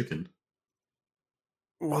not mistaken.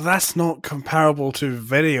 Well, that's not comparable to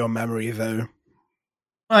video memory, though.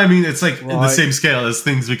 I mean, it's like in the same scale as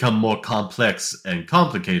things become more complex and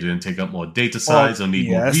complicated and take up more data size or need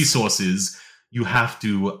more resources, you have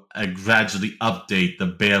to gradually update the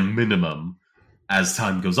bare minimum as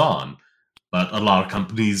time goes on. But a lot of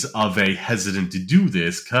companies are very hesitant to do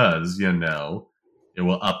this because, you know, it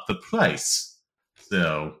will up the price.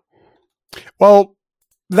 So, well,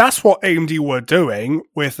 that's what AMD were doing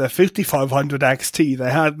with the 5500 XT. They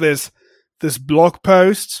had this blog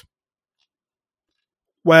post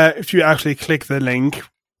where if you actually click the link,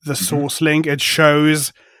 the source link, it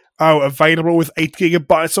shows, available with 8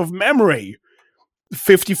 gigabytes of memory,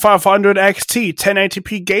 5500 XT,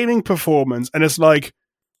 1080p gaming performance, and it's like,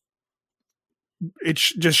 it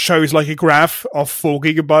just shows like a graph of 4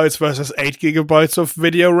 gigabytes versus 8 gigabytes of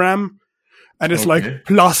video RAM, and it's like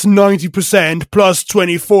plus 90%, plus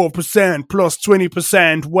 24%, plus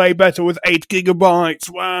 20%, way better with 8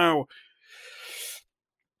 gigabytes. Wow.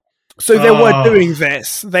 So they were doing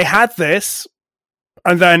this. They had this,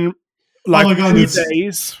 and then, like, 2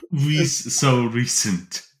 days. So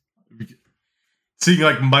recent. Seeing,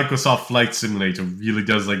 like, Microsoft Flight Simulator really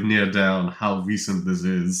does, like, nail down how recent this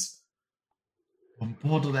is.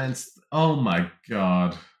 Borderlands. Oh my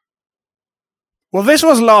god. Well, this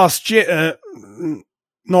was last year.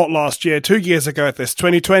 Not last year, 2 years ago at this,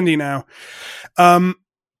 2020 now. Time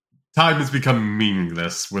has become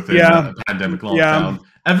meaningless within the pandemic lockdown. Yeah.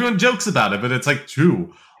 Everyone jokes about it, but it's like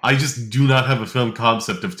true. I just do not have a firm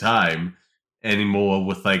concept of time anymore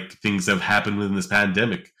with like things that have happened within this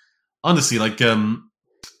pandemic. Honestly, like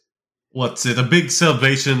what's it? A big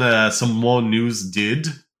celebration some more news did.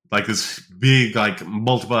 Like this big, like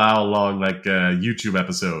multiple hour long like YouTube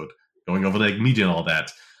episode going over like media and all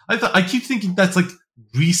that. I keep thinking that's like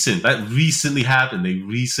recent. That recently happened. They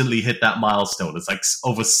recently hit that milestone. It's like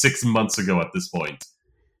over 6 months ago at this point.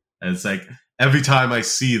 And it's like every time I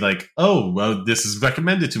see like, oh, well, this is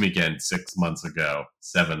recommended to me again 6 months ago,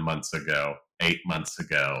 7 months ago, 8 months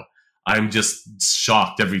ago. I'm just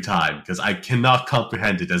shocked every time because I cannot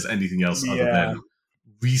comprehend it as anything else other than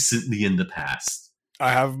recently in the past.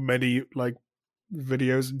 I have many like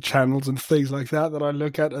videos and channels and things like that I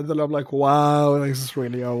look at and then I'm like, wow, this is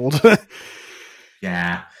really old.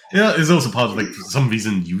 Yeah, it's also part of like for some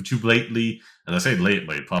reason YouTube lately, and I say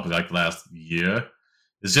lately, probably like last year,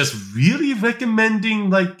 is just really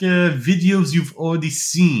recommending like videos you've already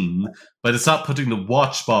seen, but it's not putting the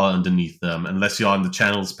watch bar underneath them unless you're on the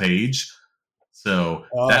channel's page. So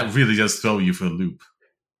that really does throw you for a loop.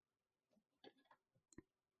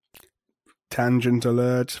 Tangent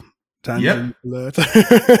alert. Alert.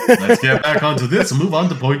 Let's get back onto this and move on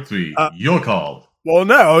to point 3. Your call. Well,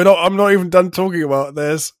 no, I'm not even done talking about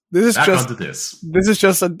this. This is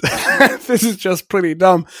just pretty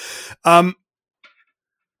dumb. 4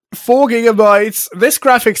 gigabytes. This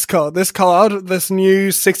graphics card, this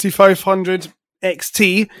new 6500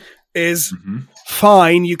 XT is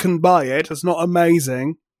fine. You can buy it. It's not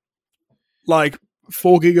amazing. Like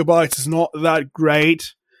 4 gigabytes is not that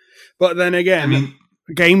great. But then again,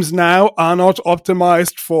 games now are not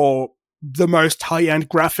optimized for the most high-end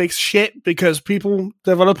graphics shit because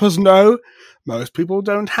developers know most people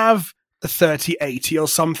don't have a 3080 or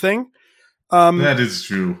something. That is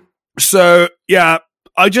true. So, yeah,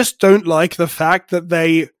 I just don't like the fact that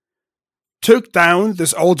they took down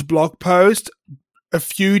this old blog post a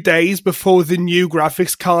few days before the new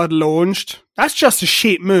graphics card launched. That's just a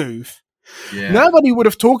shit move. Yeah. Nobody would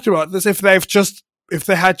have talked about this if they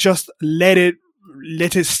had just let it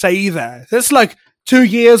stay there. It's like 2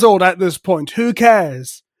 years old at this point. Who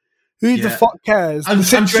cares? Who the fuck cares? I'm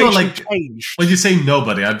sure, like, changed. when you say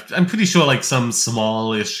nobody, I'm pretty sure, like, some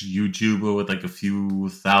smallish YouTuber with, like, a few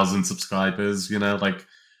thousand subscribers, like,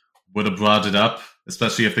 would have brought it up,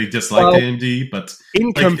 especially if they disliked AMD, but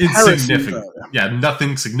in comparison, insignificant. Yeah,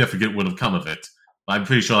 nothing significant would have come of it. I'm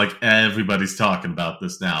pretty sure, like, everybody's talking about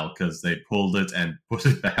this now because they pulled it and put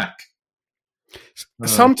it back.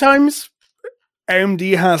 Sometimes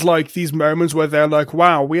AMD has, like, these moments where they're like,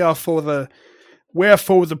 wow, we're for the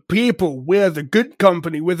people. We're the good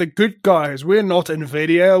company. We're the good guys. We're not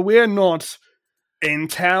NVIDIA. We're not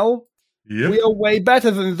Intel. Yep. We are way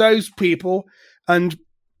better than those people. And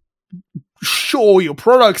sure, your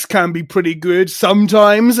products can be pretty good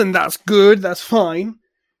sometimes, and that's good. That's fine.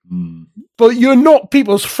 But you're not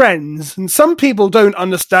people's friends. And some people don't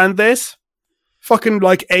understand this. Fucking,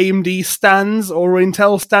 like, AMD stands or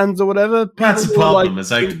Intel stands or whatever. That's the problem.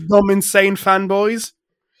 It's like dumb, insane fanboys.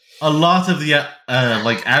 A lot of the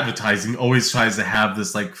like advertising always tries to have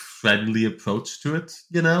this, like, friendly approach to it,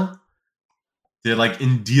 They, like,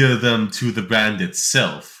 endear them to the brand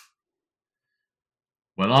itself.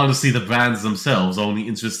 When honestly the brands themselves are only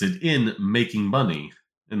interested in making money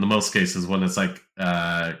in the most cases when it's like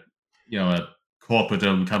a corporate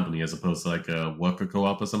owned company as opposed to like a worker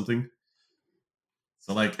co-op or something.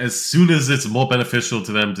 So, like, as soon as it's more beneficial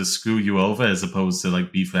to them to screw you over as opposed to,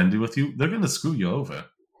 like, be friendly with you, they're gonna screw you over.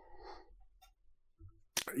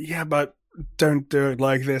 Yeah, but don't do it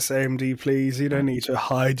like this, AMD, please. You don't need to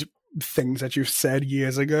hide things that you've said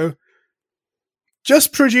years ago.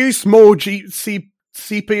 Just produce more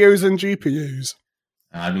CPUs and GPUs.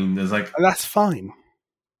 I mean, there's like... And that's fine.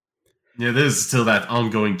 Yeah, there's still that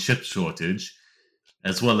ongoing chip shortage,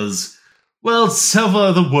 as well as, well, several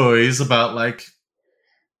other worries about, like,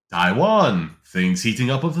 Taiwan, things heating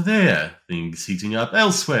up over there, things heating up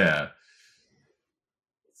elsewhere.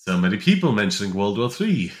 So many people mentioning World War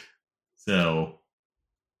III. So,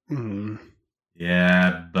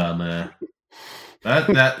 yeah, bummer. But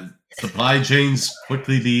that supply chains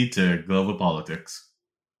quickly lead to global politics.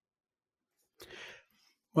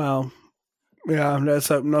 Well, yeah, let's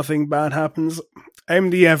hope nothing bad happens.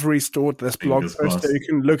 AMD have restored this blog post, so you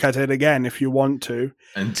can look at it again if you want to.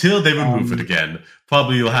 Until they remove it again.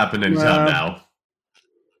 Probably will happen anytime now.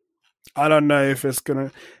 I don't know if it's going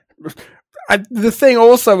to... The thing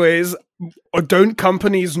also is, don't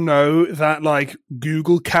companies know that, like,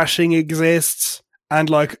 Google caching exists and,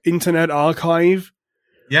 like, Internet Archive?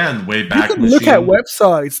 Yeah, and Wayback Machine. Look at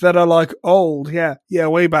websites that are, like, old. Yeah,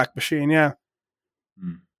 Wayback Machine, yeah.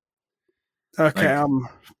 Okay,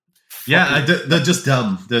 yeah, they're just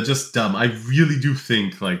dumb. They're just dumb. I really do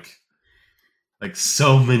think, like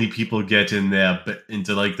so many people get in there, but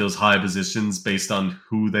into, like, those high positions based on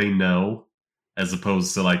who they know, as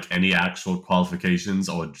opposed to, like, any actual qualifications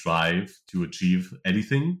or drive to achieve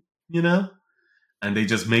anything, And they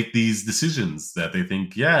just make these decisions that they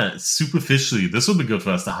think, yeah, superficially, this will be good for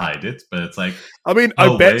us to hide it, but it's like, I mean,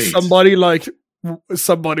 I bet somebody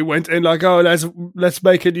went in like, oh, let's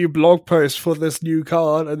make a new blog post for this new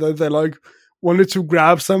card, and then they, like, wanted to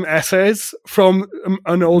grab some essays from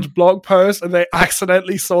an old blog post, and they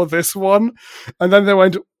accidentally saw this one, and then they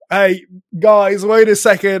went, hey, guys, wait a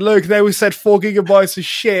second. Look, they we said 4 gigabytes of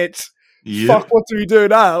shit. Yep. Fuck, what do we do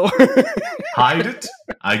now? Hide it?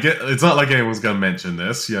 It's not like anyone's going to mention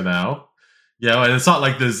this, Yeah, and it's not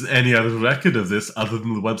like there's any other record of this other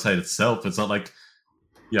than the website itself. It's not like,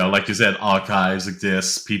 like you said, archives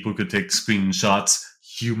exist. People could take screenshots,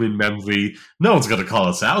 human memory. No one's going to call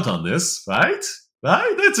us out on this, right?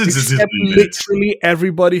 Right? Except literally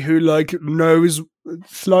everybody who, like, knows a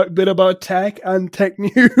slight bit about tech and tech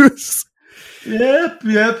news. Yep.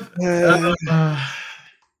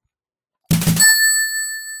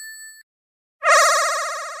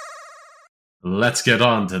 Let's get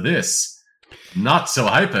on to this. Not so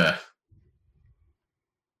hyper.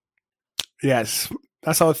 Yes,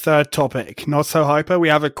 that's our third topic. Not so hyper. We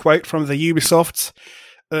have a quote from the Ubisoft's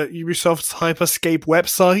Hyperscape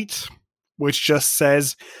website, which just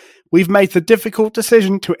says, "We've made the difficult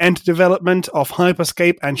decision to enter development of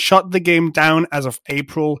Hyperscape and shut the game down as of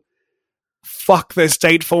April." Fuck this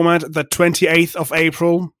date format, the 28th of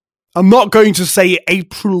April. I'm not going to say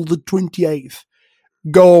April the 28th.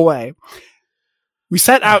 Go away. We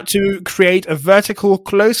set out to create a vertical,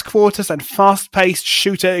 close quarters and fast-paced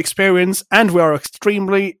shooter experience, and we are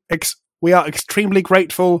extremely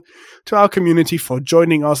grateful to our community for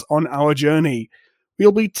joining us on our journey.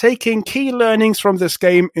 We'll be taking key learnings from this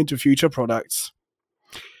game into future products.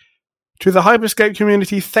 To the Hyperscape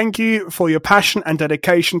community, thank you for your passion and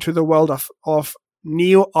dedication to the world of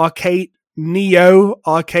Neo Arcadia,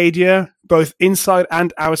 both inside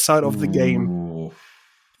and outside of the game.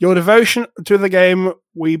 Your devotion to the game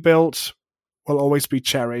we built will always be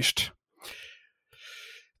cherished.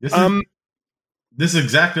 This is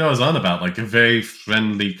exactly what I was on about, like a very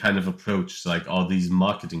friendly kind of approach to like all these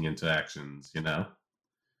marketing interactions, you know?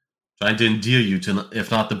 Trying to endear you to, if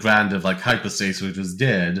not the brand of like Hyperspace, which was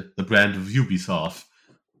dead, the brand of Ubisoft.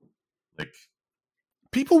 Like,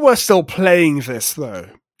 people were still playing this though,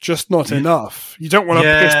 just not enough. You don't want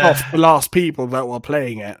to piss off the last people that were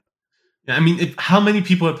playing it. Yeah, I mean, how many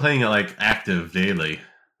people are playing it like active daily?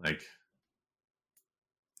 Like,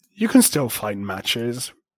 you can still find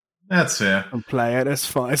matches. That's fair. And play it. It's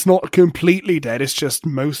fine. It's not completely dead. It's just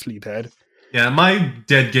mostly dead. Yeah, my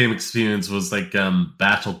dead game experience was like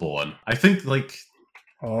Battleborn. I think like,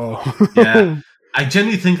 I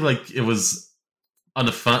genuinely think like it was on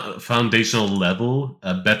a foundational level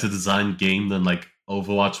a better designed game than like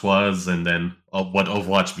Overwatch was, and then what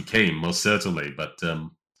Overwatch became, most certainly. But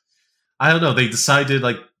I don't know. They decided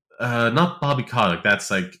like not Bobby Kotick.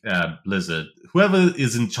 That's like Blizzard. Whoever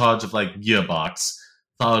is in charge of like Gearbox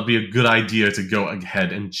thought it'd be a good idea to go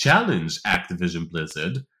ahead and challenge Activision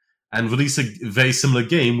Blizzard and release a very similar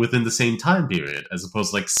game within the same time period, as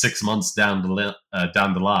opposed to like 6 months down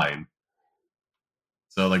the line.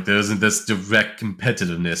 So like there isn't this direct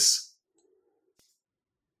competitiveness.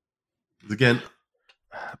 Again,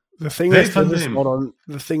 the thing is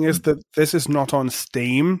that this is not on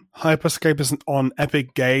Steam. Hyperscape isn't on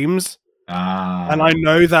Epic Games. And I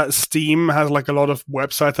know that Steam has like a lot of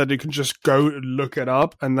websites that you can just go look it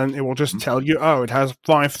up, and then it will just tell you, oh, it has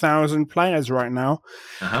 5,000 players right now.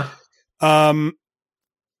 I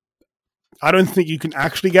don't think you can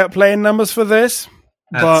actually get playing numbers for this,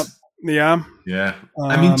 but yeah.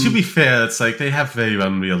 I mean, to be fair, it's like they have very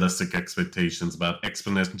unrealistic expectations about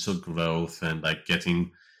exponential growth and like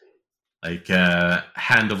getting like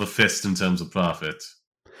hand over fist in terms of profit.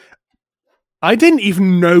 I didn't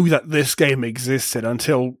even know that this game existed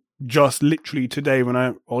until just literally today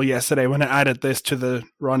yesterday when I added this to the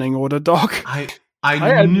running order doc. I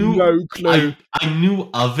had no clue. I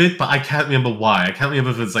knew of it, but I can't remember why. I can't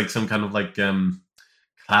remember if it's like some kind of like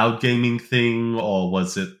cloud gaming thing, or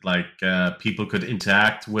was it like people could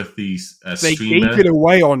interact with these streamer? They gave it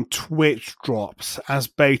away on Twitch drops as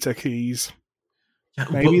beta keys. Yeah,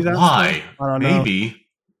 maybe that's why. I don't know. Maybe.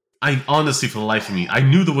 I honestly, for the life of me, I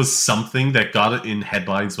knew there was something that got it in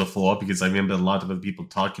headlines before, because I remember a lot of other people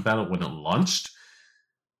talking about it when it launched.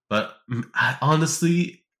 But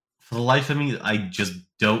honestly, for the life of me, I just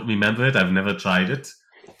don't remember it. I've never tried it.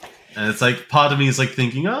 And it's like, part of me is like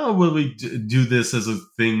thinking, oh, will we do this as a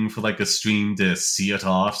thing for like a stream to see it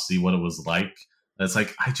off, see what it was like? And it's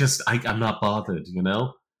like, I'm not bothered, you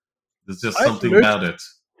know? There's just something about it.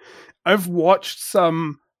 I've watched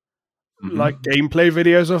some like gameplay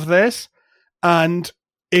videos of this, and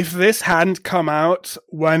if this hadn't come out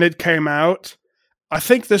when it came out, I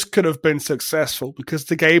think this could have been successful because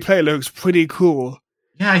the gameplay looks pretty cool.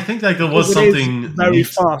 Yeah, I think like there was something very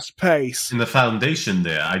fast paced in the foundation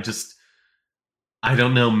there. I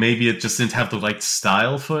don't know, maybe it just didn't have the right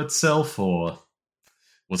style for itself, or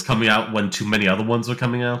was coming out when too many other ones were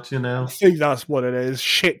coming out, you know? I think that's what it is.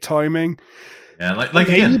 Shit timing. Yeah, like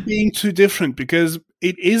maybe again, being too different, because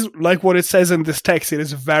it is like what it says in this text. It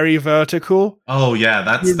is very vertical. Oh yeah,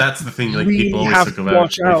 that's the thing. Like really people always have talk to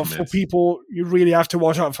watch out for people. You really have to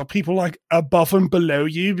watch out for people like above and below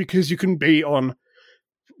you, because you can be on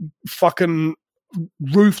fucking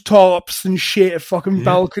rooftops and shit, fucking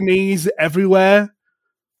balconies everywhere,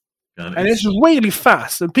 and it's really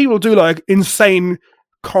fast. And people do like insane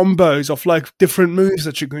combos of like different moves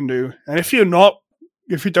that you can do. And if you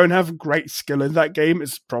don't have great skill in that game,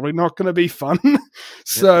 it's probably not going to be fun.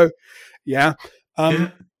 So, yeah.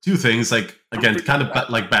 Two things, like, again, kind of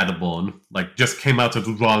like Battleborn, like, just came out at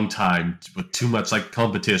the wrong time with too much, like,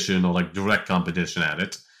 competition or, like, direct competition at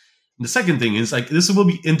it. And the second thing is, like, this will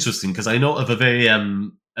be interesting, because I know of a very,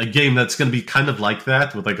 a game that's going to be kind of like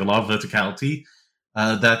that, with, like, a lot of verticality,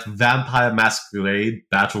 that Vampire Masquerade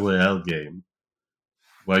Battle Royale game,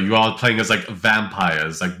 where you are playing as like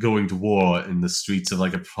vampires, like going to war in the streets of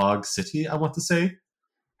like a Prague city, I want to say,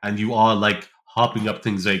 and you are like hopping up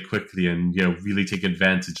things very quickly and, you know, really take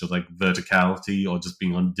advantage of like verticality or just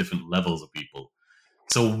being on different levels of people.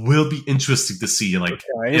 So will be interesting to see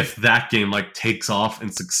Okay. if that game takes off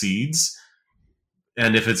and succeeds,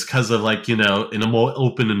 and if it's because of in a more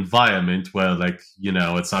open environment where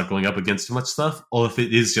it's not going up against too much stuff, or if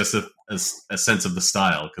it is just a sense of the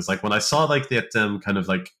style. Because when I saw that kind of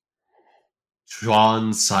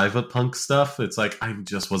Tron cyberpunk stuff, it's I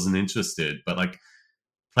just wasn't interested. But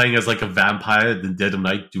playing as a vampire in the dead of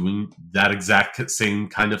night doing that exact same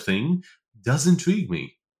kind of thing does intrigue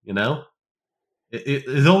me.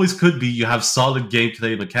 It always could be you have solid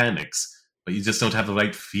gameplay mechanics, but you just don't have the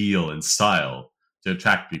right feel and style to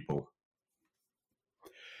attract people.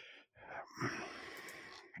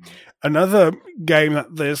 Another game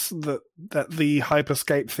that the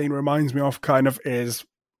Hyperscape thing reminds me of kind of is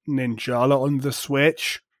Ninjala on the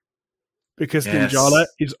Switch, because Yes. Ninjala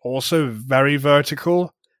is also very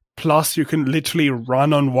vertical. Plus, you can literally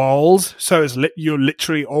run on walls, so you're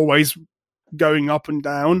literally always going up and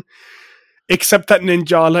down. Except that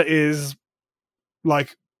Ninjala is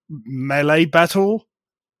melee battle.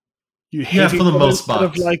 You hit for the most instead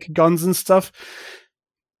of part. guns and stuff.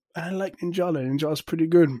 I like Ninjala. Ninjala's pretty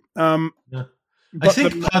good. I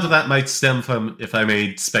think part of that might stem from, if I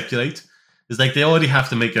may speculate, is they already have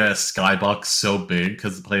to make a skybox so big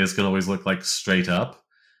because the players can always look straight up.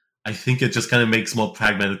 I think it just kind of makes more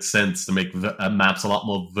pragmatic sense to make maps a lot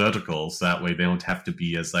more vertical, so that way they don't have to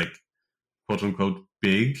be as quote unquote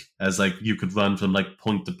big as you could run from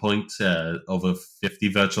point to point over 50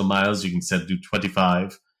 virtual miles. You can instead do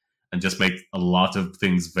 25 and just make a lot of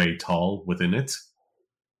things very tall within it.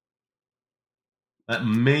 That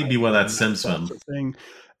may be where that stems from.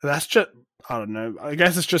 That's just, I don't know. I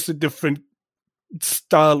guess it's just a different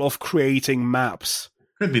style of creating maps.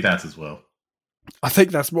 Could be that as well. I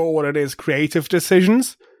think that's more what it is. Creative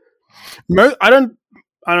decisions. I don't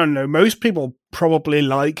know. Most people probably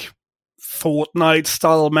like Fortnite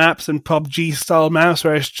style maps and PUBG style maps,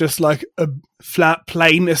 where it's just a flat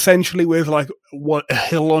plane essentially with a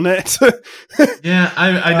hill on it. Yeah,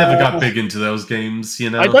 I never got big into those games.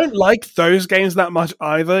 I don't like those games that much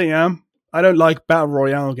either. Yeah, I don't like battle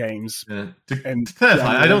royale games. Yeah. To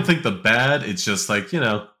clarify, I don't think they're bad. It's just I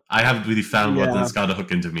haven't really found what that's got to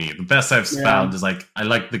hook into me. The best I've found is I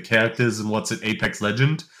like the characters and what's it, Apex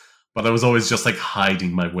Legend, but I was always just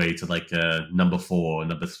hiding my way to number 4 or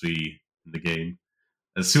number 3 in the game.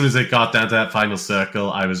 As soon as it got down to that final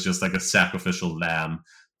circle, I was just a sacrificial lamb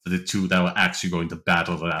for the two that were actually going to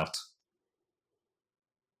battle it out.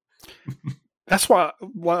 That's why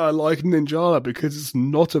I like Ninjala, because it's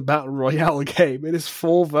not a battle royale game. It is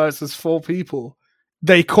 4 versus 4 people.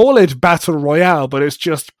 They call it battle royale, but it's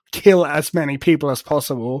just kill as many people as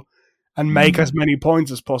possible and make as many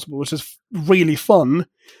points as possible, which is really fun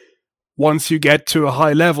once you get to a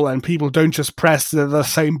high level and people don't just press the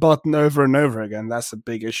same button over and over again. That's a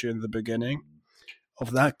big issue in the beginning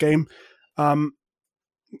of that game.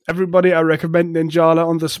 Everybody, I recommend Ninjala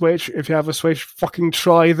on the Switch. If you have a Switch, fucking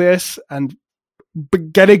try this and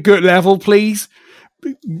get a good level, please.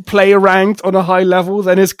 Play a ranked on a high level,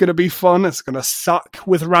 then it's going to be fun. It's going to suck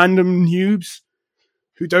with random noobs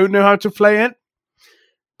who don't know how to play it.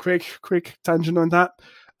 Quick tangent on that.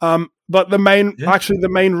 But the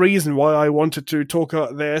main reason why I wanted to talk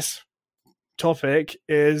about this topic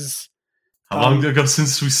is... How long ago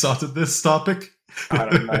since we started this topic? I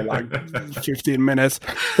don't know, 15 minutes.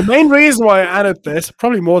 The main reason why I added this,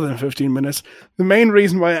 probably more than 15 minutes, the main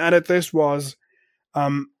reason why I added this was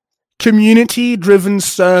community-driven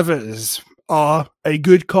servers are a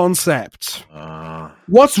good concept.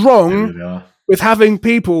 What's wrong with having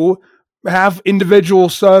people have individual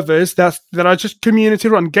servers that are just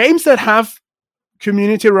community-run? Games that have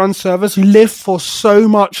community-run servers live for so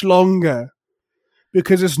much longer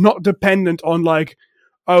because it's not dependent on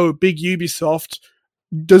big Ubisoft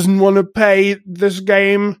doesn't want to pay this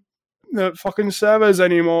game fucking servers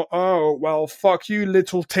anymore. Oh, well, fuck you,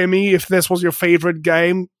 little Timmy. If this was your favorite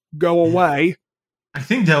game, go away. I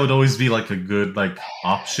think that would always be a good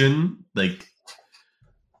option.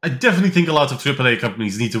 I definitely think a lot of AAA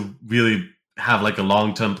companies need to really have a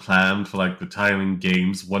long-term plan for retiring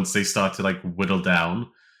games once they start to whittle down.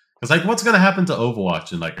 Because what's going to happen to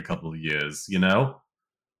Overwatch in a couple of years,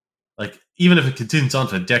 even if it continues on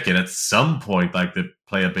for a decade, at some point the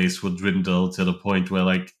player base will dwindle to the point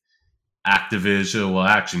where Activision, well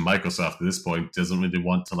actually Microsoft at this point doesn't really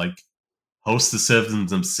want to host the servers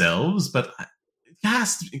themselves, but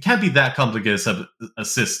it can't be that complicated a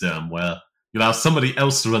system where you allow somebody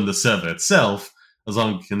else to run the server itself, as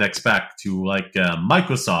long as it connects back to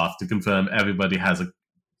Microsoft to confirm everybody has a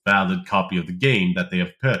valid copy of the game that they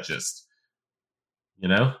have purchased.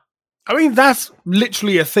 I mean, that's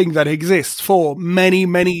literally a thing that exists for many,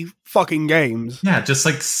 many fucking games. Yeah, just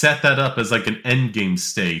like set that up as like an end game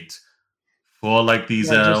state for like these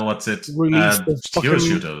what's it release the hero fucking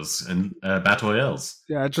shooters and battle royales.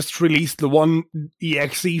 Yeah, just release the one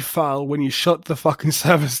exe file when you shut the fucking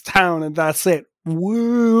servers down, and that's it.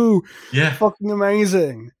 Woo! Yeah, Fucking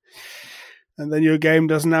amazing. And then your game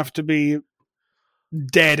doesn't have to be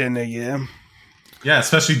dead in a year. Yeah,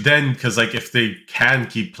 especially then, because like if they can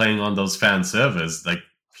keep playing on those fan servers, like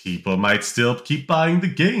people might still keep buying the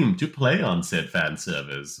game to play on said fan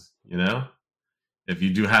servers. You know, if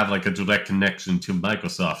you do have like a direct connection to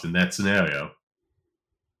Microsoft in that scenario.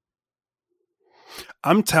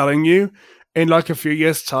 I'm telling you, in like a few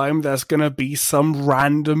years' time, there's gonna be some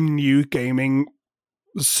random new gaming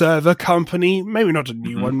server company. Maybe not a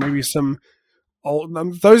new one. Maybe some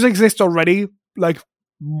old. Those exist already. Like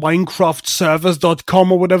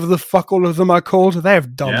MinecraftServers.com or whatever the fuck all of them are called. They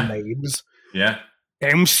have dumb names. Yeah.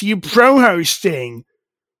 MC Pro Hosting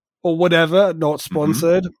or whatever. Not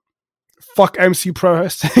sponsored. Fuck MC Pro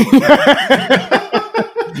Hosting.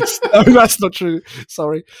 No, that's not true.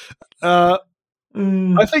 Sorry. I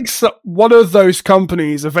think one of those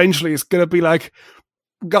companies eventually is going to be like,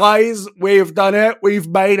 guys, we've done it. We've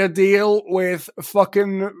made a deal with Microsoft.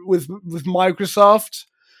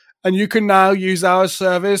 And you can now use our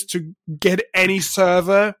service to get any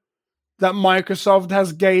server that Microsoft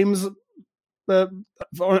has games on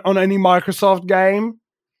any Microsoft game.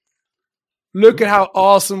 Look at how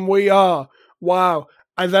awesome we are! Wow!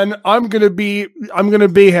 And then I'm gonna be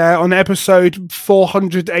here on episode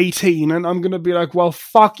 418, and I'm gonna be like, well,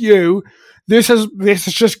 fuck you. This is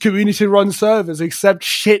just community run servers, except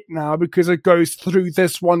shit now because it goes through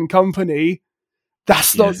this one company.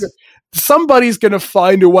 That's not good. Somebody's going to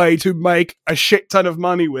find a way to make a shit ton of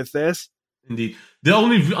money with this. Indeed. The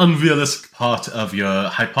only unrealistic part of your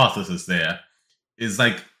hypothesis there is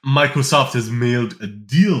like Microsoft has mailed a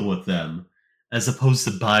deal with them as opposed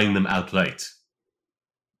to buying them outright.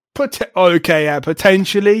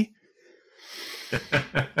 Potentially.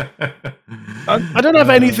 I don't have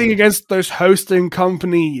anything against those hosting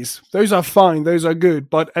companies. Those are fine. Those are good.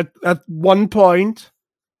 But at one point...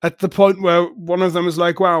 At the point where one of them is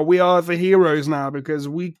like, wow, we are the heroes now because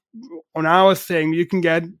on our thing, you can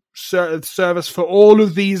get service for all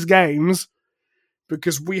of these games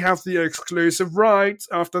because we have the exclusive rights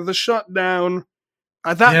after the shutdown.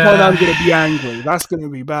 At that point, I'm going to be angry. That's going to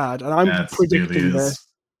be bad. And I'm predicting this.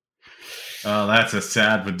 Oh, that's a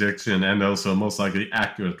sad prediction and also a most likely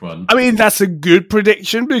accurate one. I mean, that's a good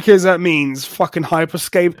prediction because that means fucking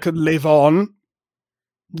Hyperscape could live on.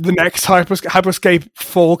 The next Hyperscape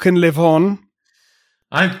 4 can live on.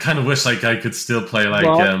 I kind of wish like I could still play like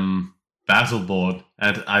Battleborn,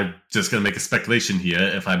 and I'm just gonna make a speculation here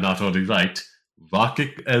if I'm not already right.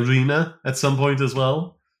 Rocket Arena at some point as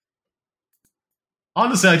well.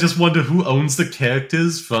 Honestly, I just wonder who owns the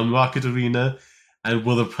characters from Rocket Arena, and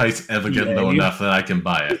will the price ever get low enough that I can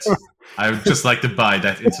buy it? I would just like to buy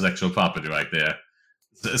that intellectual property right there.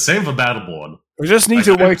 Same for Battleborn. We just need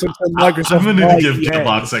to wait until Microsoft. I'm going to give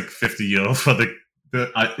Gearbox like €50 for the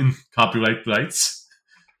copyright rights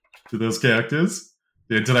to those characters,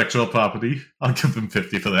 the intellectual property. I'll give them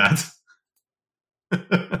 50 for that.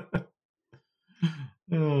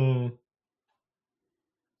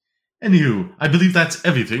 Anywho, I believe that's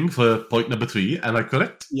everything for point number 3. Am I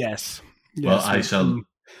correct? Yes. Well, I shall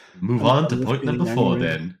move on to point number 4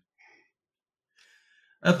 then.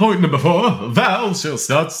 At point number 4, Valve shall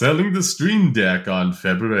start selling the Stream Deck on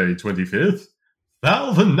February 25th.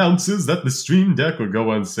 Valve announces that the Stream Deck will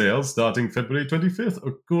go on sale starting February 25th.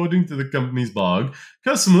 According to the company's blog,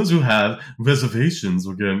 customers who have reservations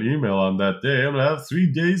will get an email on that day and will have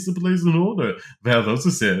 3 days to place an order. Valve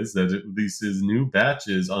also says that it releases new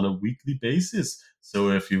batches on a weekly basis.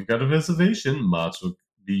 So if you've got a reservation, March will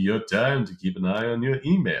be your time to keep an eye on your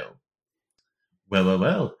email.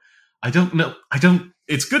 Well. I don't know.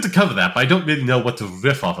 It's good to cover that, but I don't really know what to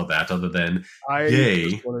riff off of that other than, yay. I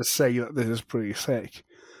just want to say that this is pretty sick.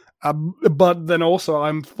 But then also,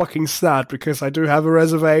 I'm fucking sad because I do have a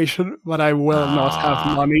reservation, but I will not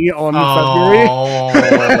have money on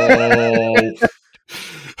February.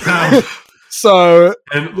 So,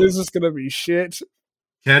 this is going to be shit.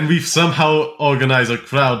 Can we somehow organize a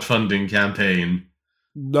crowdfunding campaign?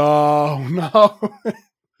 No.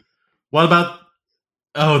 What about...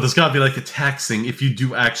 Oh, there's got to be like a tax thing if you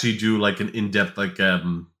do actually do like an in-depth like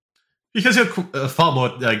because you're far more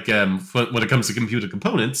like when it comes to computer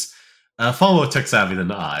components, far more tech savvy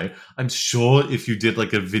than I. I'm sure if you did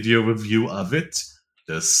like a video review of it,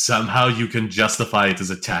 somehow you can justify it as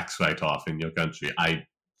a tax write-off in your country.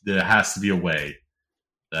 There has to be a way.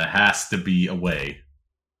 There has to be a way.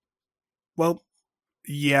 Well,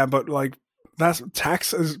 yeah, but like that's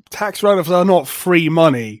tax write-offs are not free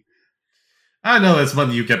money. I know it's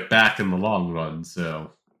money you get back in the long run,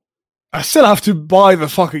 so I still have to buy the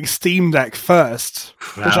fucking Steam Deck first,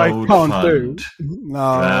 which I can't do. No,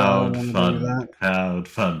 I don't wanna do that.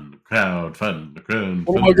 Crowdfund.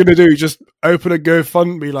 What am I going to do? Just open a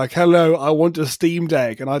GoFundMe like, "Hello, I want a Steam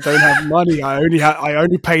Deck, and I don't have money. I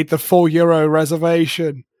only paid the €4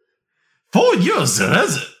 reservation." €4,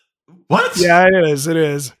 is it? What? Yeah, it is. It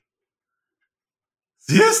is.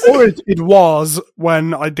 Seriously? Or it was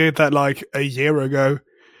when I did that like a year ago.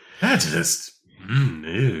 That just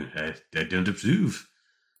no, I don't approve.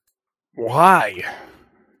 Why?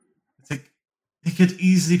 It's like they could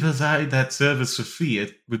easily provide that service for free.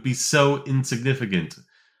 It would be so insignificant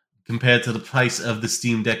compared to the price of the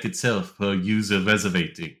Steam Deck itself per user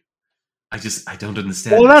reservating. I don't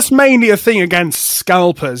understand. Well, that's mainly a thing against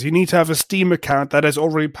scalpers. You need to have a Steam account that has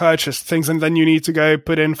already purchased things, and then you need to go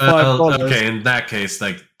put in $5. Okay, in that case,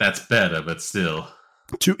 like that's better, but still.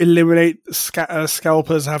 To eliminate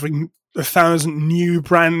scalpers having 1,000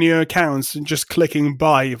 brand new accounts and just clicking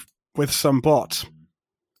buy with some bot.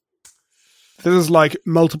 This is like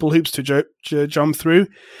multiple hoops to jump through.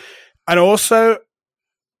 And also,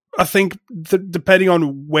 I think depending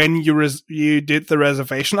on when you did the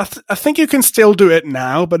reservation, I think you can still do it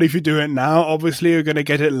now. But if you do it now, obviously you're going to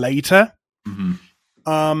get it later.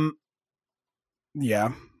 Mm-hmm.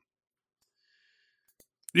 Yeah,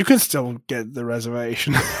 you can still get the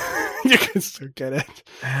reservation. You can still get it.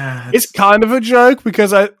 It's kind of a joke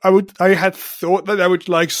because I had thought that I would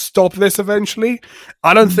like stop this eventually.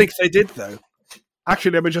 I don't think they did though.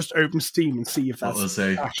 Actually, let me just open Steam and see if that's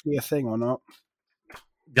actually a thing or not.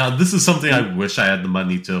 Yeah, this is something I wish I had the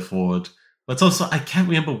money to afford. But it's also, I can't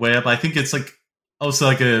remember where, but I think it's like also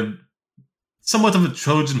like a somewhat of a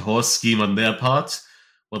Trojan horse scheme on their part,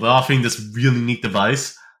 where they're offering this really neat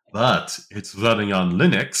device, but it's running on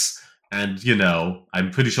Linux. And, you know,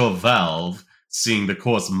 I'm pretty sure Valve, seeing the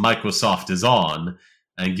course Microsoft is on,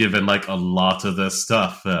 and given like a lot of the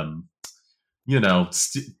stuff, you know,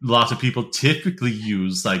 a lot of people typically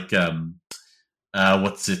use like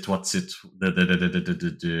what's it?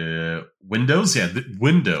 The Windows,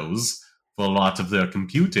 Windows for a lot of their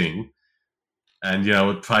computing, and you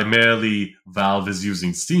know, primarily Valve is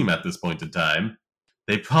using Steam at this point in time.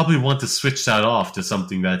 They probably want to switch that off to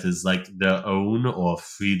something that is like their own or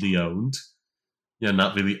freely owned. Yeah,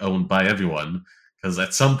 not really owned by everyone. Because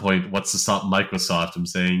at some point, what's to stop Microsoft from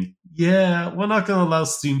saying, "Yeah, we're not going to allow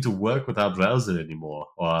Steam to work with our browser anymore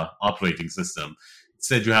or operating system.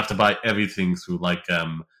 Instead, you have to buy everything through like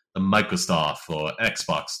the Microsoft or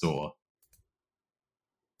Xbox store."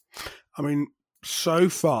 I mean, so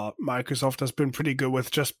far, Microsoft has been pretty good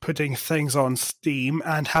with just putting things on Steam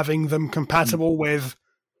and having them compatible with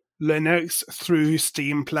Linux through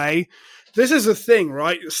Steam Play. This is a thing,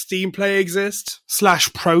 right? Steam Play exists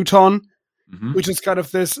 / Proton, which is kind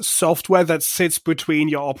of this software that sits between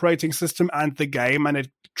your operating system and the game, and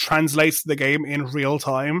it translates the game in real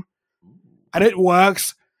time. And it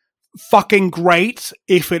works fucking great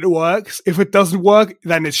if it works. If it doesn't work,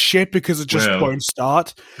 then it's shit because it just won't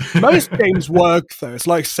start. Most games work, though. It's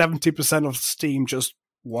like 70% of Steam just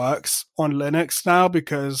works on Linux now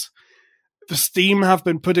because the Steam have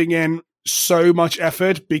been putting in so much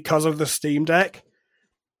effort because of the Steam Deck.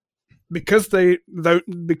 Because they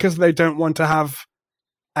don't want to have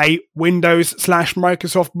a Windows /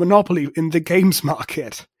 Microsoft monopoly in the games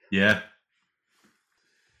market. Yeah.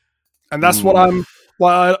 And that's why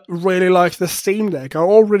I really like the Steam Deck. I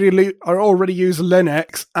already use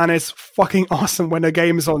Linux, and it's fucking awesome when a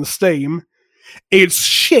game is on Steam. It's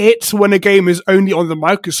shit when a game is only on the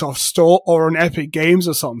Microsoft Store or on Epic Games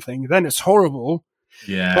or something. Then it's horrible.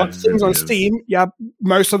 Yeah, but things on Steam,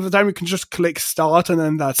 most of the time you can just click start and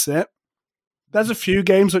then that's it. There's a few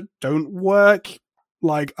games that don't work.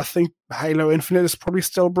 Like, I think Halo Infinite is probably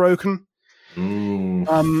still broken.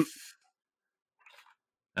 Ooh.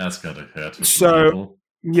 That's gotta hurt. So,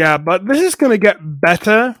 yeah, but this is going to get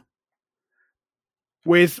better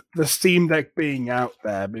with the Steam Deck being out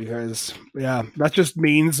there because, that just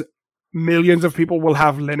means millions of people will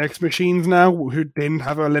have Linux machines now who didn't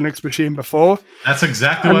have a Linux machine before. That's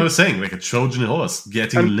exactly what I was saying, like a Trojan horse,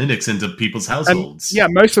 getting Linux into people's households.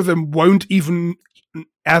 Most of them won't even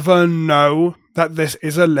ever know that this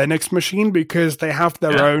is a Linux machine because they have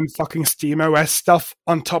their own fucking SteamOS stuff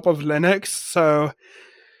on top of Linux, so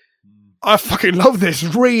I fucking love this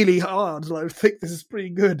really hard. I think this is pretty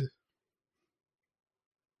good.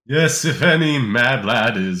 Yes, if any mad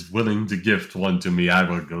lad is willing to gift one to me, I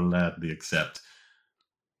will gladly accept.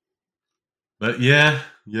 But I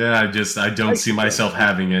don't see myself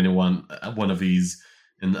having one of these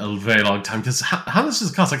in a very long time. Because how much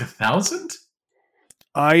does it cost? Like 1,000?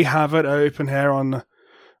 I have it open here on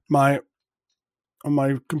my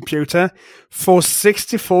computer for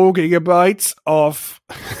 64 gigabytes of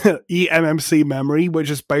eMMC memory,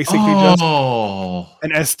 which is basically just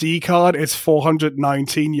an SD card. It's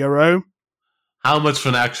 €419. How much for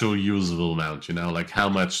an actual usable amount? Like how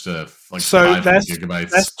much to like so 500 gigabytes?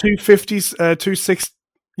 That's 256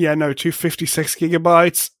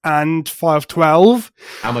 gigabytes and 512.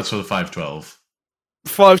 How much for the 512?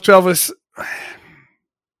 512 is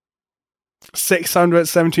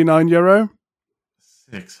 €679.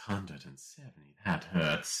 670. That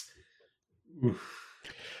hurts.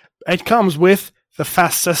 It comes with the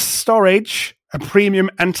fastest storage, a premium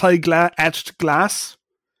anti-etched glass,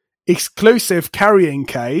 exclusive carrying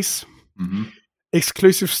case,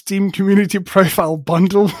 exclusive Steam community profile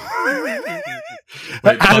bundle.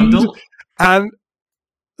 Wait, bundle? And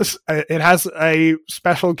it has a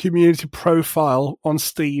special community profile on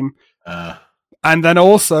Steam. And then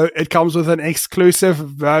also it comes with an exclusive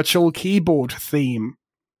virtual keyboard theme.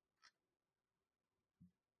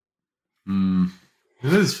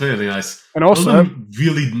 It is fairly nice. And also,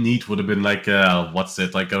 really neat would have been like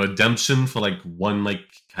like a redemption for like one like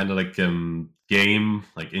kind of like game,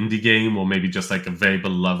 like indie game, or maybe just like a very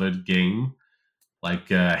beloved game, like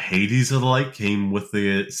Hades or the like came with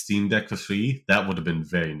the Steam Deck for free. That would have been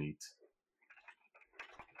very neat.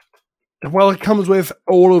 Well, it comes with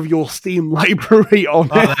all of your Steam library on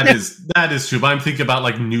it. That is true. But I'm thinking about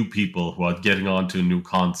like new people who are getting onto a new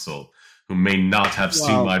console who may not have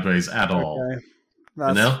Steam libraries at all.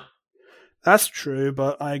 That's true,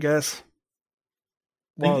 but I guess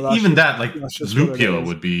even that, like Lupio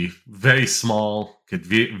would be very small, could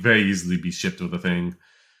very easily be shipped with a thing.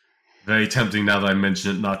 Very tempting now that I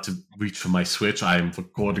mention it not to reach for my Switch. I am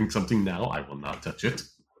recording something now. I will not touch it.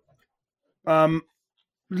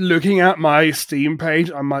 Looking at my Steam page,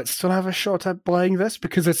 I might still have a shot at buying this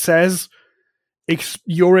because it says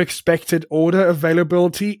your expected order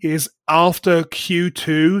availability is after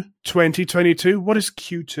Q2 2022. What is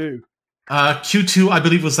Q2? Q2, I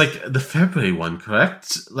believe, was like the February one,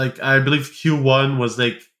 correct? Like, I believe Q1 was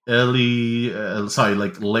like late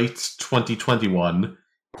 2021.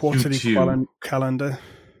 Quarterly calendar.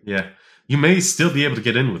 Yeah. You may still be able to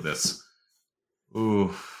get in with this.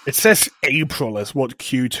 Ooh. It says April is what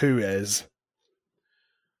Q2 is.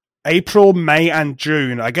 April, May, and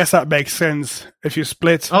June. I guess that makes sense if you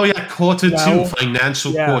split. Oh, yeah, quarter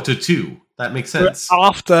quarter two. That makes sense. But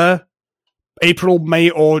after April,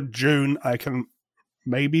 May, or June, I can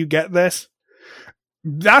maybe get this.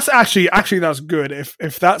 That's actually that's good.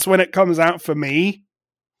 If that's when it comes out for me,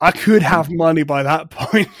 I could have money by that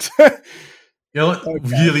point. You know what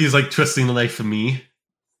really is like twisting the knife for me?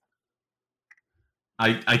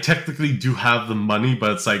 I technically do have the money,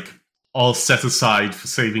 but it's like all set aside for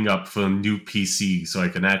saving up for a new PC so I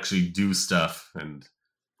can actually do stuff and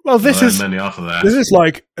this is money off of that. This is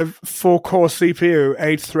like a 4-core CPU,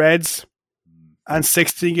 8 threads, and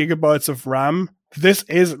 16 gigabytes of RAM. This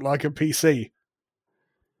is like a PC.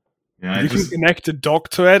 Yeah, you can connect a dock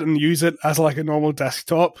to it and use it as like a normal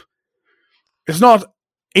desktop. It's not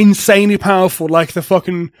insanely powerful like the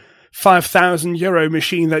fucking €5,000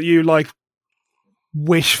 machine that you like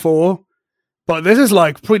wish for. But this is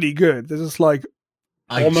like pretty good. This is like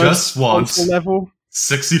I just want level.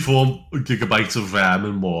 64 gigabytes of RAM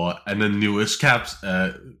and more, and a newish not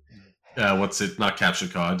capture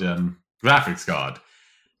card, graphics card.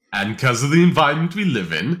 And because of the environment we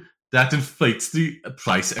live in, that inflates the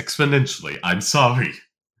price exponentially. I'm sorry.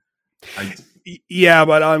 Yeah,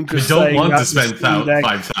 but I'm just I don't want to spend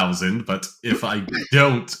 5,000, but if I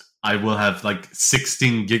don't, I will have like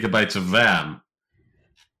 16 gigabytes of RAM.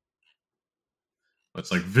 It's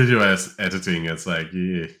like video editing. It's like,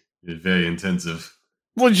 it's very intensive.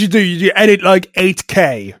 What did you do? You edit like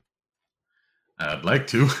 8K? I'd like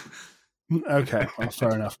to. Okay, well,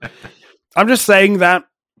 fair enough. I'm just saying that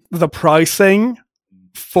the pricing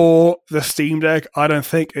for the Steam Deck, I don't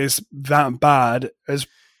think is that bad. It's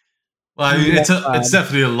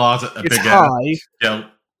definitely a lot bigger. High. Yeah,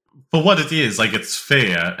 for what it is, like it's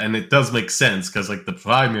fair, and it does make sense because like the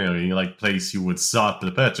primary like place you would start to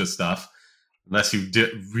purchase stuff. Unless you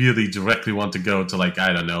really directly want to go to, like,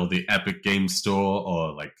 I don't know, the Epic Games Store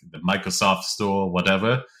or, like, the Microsoft Store,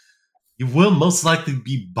 whatever, you will most likely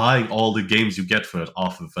be buying all the games you get for it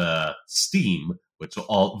off of Steam, which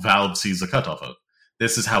all Valve sees a cut off of.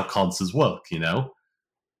 This is how consoles work, you know?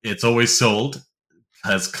 It's always sold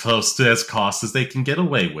as close to as cost as they can get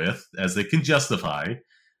away with, as they can justify,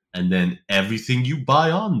 and then everything you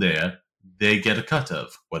buy on there, they get a cut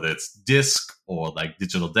of, whether it's disc or like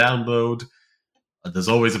digital download. There's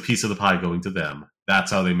always a piece of the pie going to them.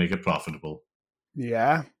 That's how they make it profitable.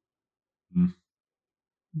 Yeah. Mm.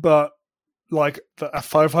 But like a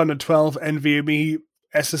 512 NVMe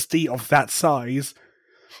SSD of that size,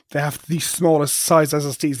 they have the smallest size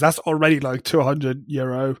SSDs. That's already like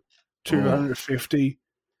 €200, 250,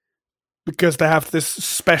 because they have this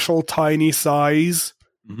special tiny size.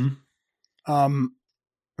 Mm-hmm.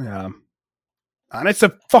 Yeah, and it's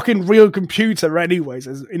a fucking real computer, anyways,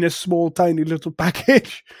 in a small, tiny little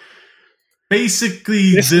package.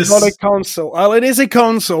 Basically, this is not a console. Well, it is a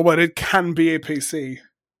console, but it can be a PC.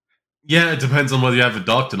 Yeah, it depends on whether you have a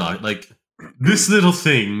dock or not. Like, this little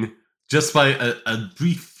thing, just by a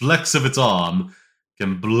brief flex of its arm,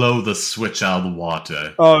 can blow the Switch out of the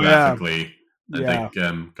water graphically. I think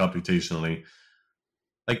computationally.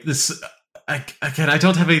 Like this, I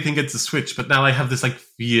don't have anything against the Switch, but now I have this like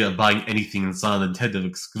fear of buying anything that's not a Nintendo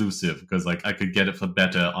exclusive, because like I could get it for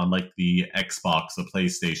better on like the Xbox or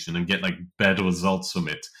PlayStation and get like better results from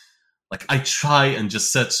it. Like I try and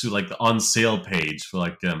just search through like the on sale page for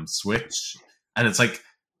like Switch, and it's like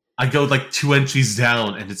I go like 2 entries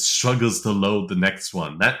down and it struggles to load the next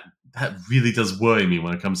one. That really does worry me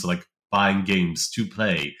when it comes to like buying games to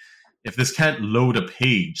play. If this can't load a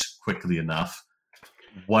page quickly enough,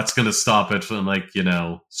 what's going to stop it from like,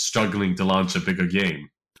 struggling to launch a bigger game?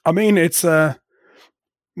 I mean, it's a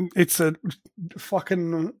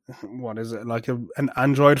fucking, what is it, like an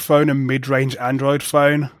Android phone, a mid-range Android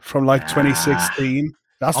phone from like 2016.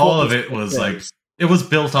 That's all of it was like, it was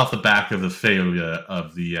built off the back of the failure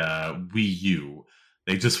of the Wii U.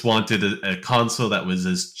 They just wanted a console that was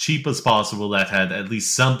as cheap as possible, that had at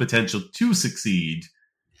least some potential to succeed,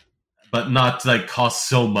 but not like cost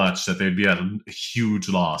so much that they'd be at a huge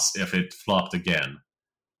loss if it flopped again.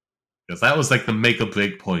 Because that was like the make or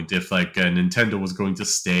break point, if like Nintendo was going to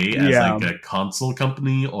stay as like a console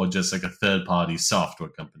company or just like a third party software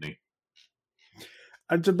company.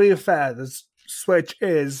 And to be fair, the Switch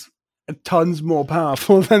is tons more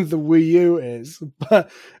powerful than the Wii U is,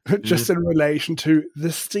 but just in relation to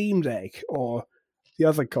the Steam Deck or the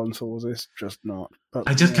other consoles, it's just not. But,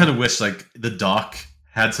 I just kind of wish like the dock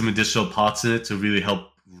had some additional parts in it to really help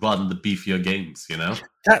run the beefier games, Do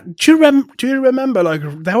you remember, like,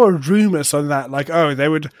 there were rumors on that, like,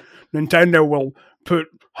 Nintendo will put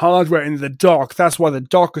hardware in the dock. That's why the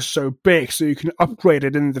dock is so big, so you can upgrade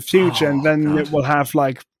it in the future, and then it will have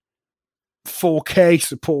like 4K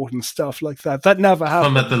support and stuff like that. That never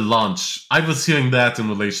happened. From at the launch, I was hearing that in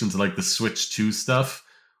relation to like the Switch 2 stuff,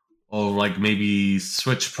 or like maybe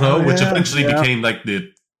Switch Pro, which eventually became like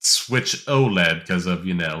the Switch OLED because of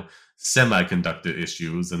semiconductor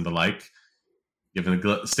issues and the like. Given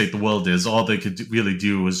the state the world is, all they could really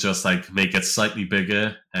do was just like make it slightly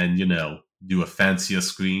bigger and do a fancier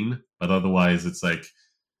screen. But otherwise, it's like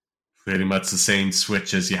pretty much the same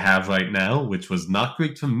Switch as you have right now, which was not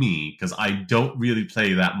great for me because I don't really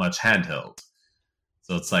play that much handheld.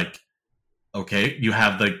 So it's like, okay, you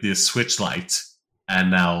have like the Switch Lite and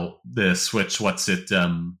now the Switch,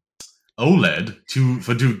 OLED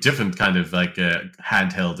for do different kind of like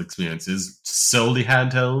handheld experiences, solely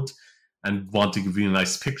handheld, and want to give you a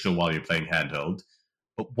nice picture while you're playing handheld.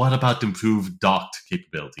 But what about improved docked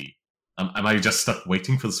capability? Am I just stuck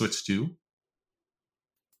waiting for the Switch 2?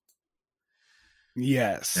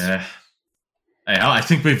 Yes. I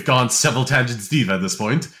think we've gone several tangents deep at this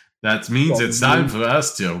point. That means it's time for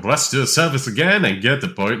us to rush to the surface again and get to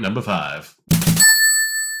point number 5.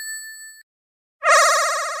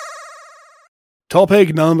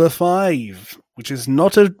 Topic number 5, which is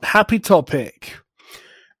not a happy topic.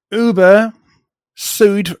 Uber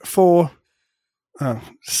sued for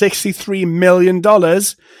 $63 million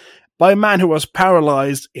by a man who was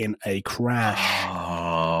paralyzed in a crash.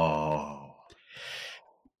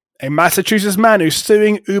 A Massachusetts man who's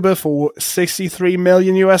suing Uber for $63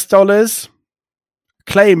 million,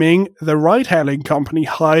 claiming the ride-hailing company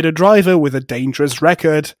hired a driver with a dangerous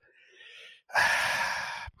record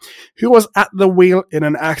who was at the wheel in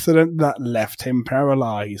an accident that left him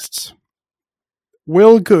paralyzed.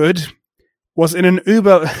 Will Good was in an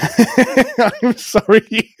Uber. I'm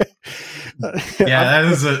sorry.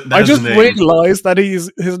 I just realized that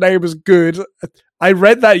his name is Good. I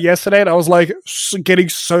read that yesterday and I was like getting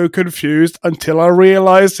so confused until I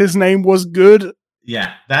realized his name was Good.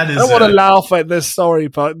 Yeah, that is. I don't want to laugh at this story,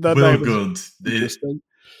 but that Will Good.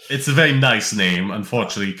 It's a very nice name,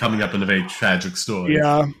 unfortunately, coming up in a very tragic story.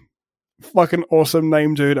 Yeah. Fucking awesome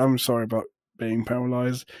name, dude. I'm sorry about being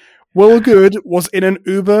paralyzed. Will Good was in an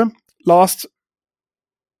Uber last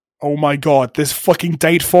Oh my god, this fucking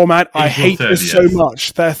date format. I hate this so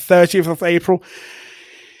much. The 30th of April.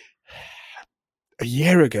 A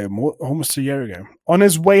year ago, almost a year ago. On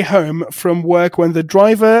his way home from work when the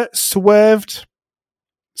driver swerved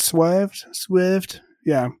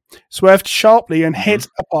sharply and hit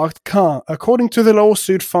a parked car, according to the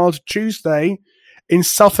lawsuit filed Tuesday in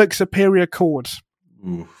Suffolk Superior Court.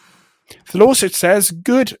 Ooh. The lawsuit says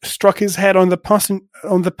Good struck his head on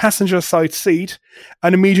the passenger side seat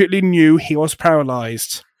and immediately knew he was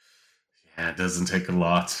paralyzed. Yeah, it doesn't take a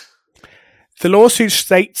lot. The lawsuit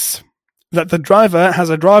states that the driver has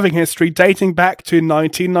a driving history dating back to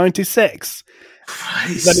 1996.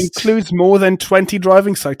 Christ. That includes more than 20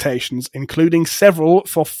 driving citations, including several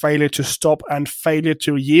for failure to stop and failure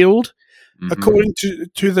to yield. Mm-hmm. According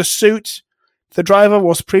to the suit, the driver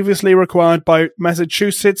was previously required by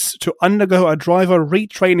Massachusetts to undergo a driver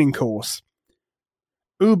retraining course.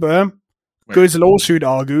 Uber, Good's lawsuit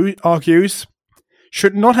argues,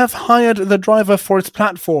 should not have hired the driver for its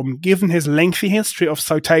platform given his lengthy history of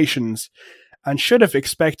citations, and should have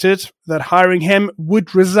expected that hiring him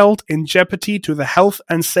would result in jeopardy to the health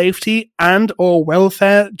and safety and or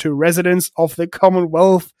welfare to residents of the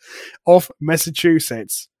Commonwealth of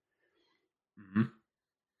Massachusetts. Mm-hmm.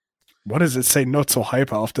 What does it say not so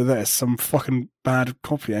hype after this? Some fucking bad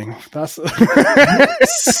copying. That's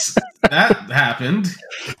that happened.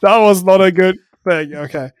 That was not a good thing.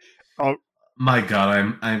 Okay. Oh. My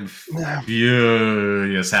God, I'm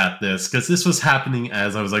furious at this because this was happening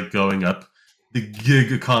as I was like going up the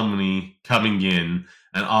gig economy, coming in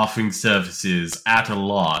and offering services at a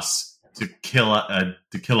loss to kill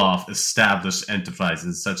off established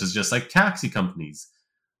enterprises such as just like taxi companies,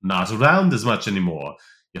 not around as much anymore.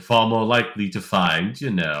 You're far more likely to find,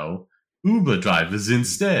 Uber drivers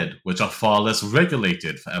instead, which are far less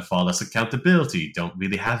regulated, have far less accountability, don't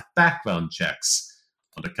really have background checks.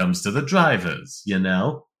 When it comes to the drivers,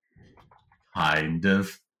 kind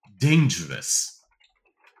of dangerous.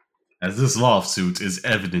 As this lawsuit is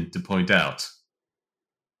evident to point out.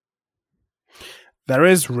 There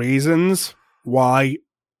is reasons why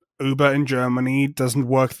Uber in Germany doesn't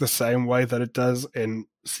work the same way that it does in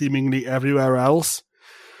seemingly everywhere else.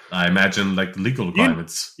 I imagine like legal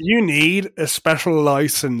requirements. You need a special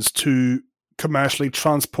license to commercially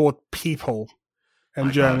transport people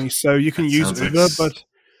in Germany. God. So you can use Uber, but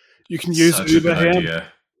you can use Uber here.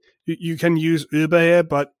 You can use Uber here,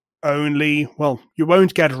 but only, you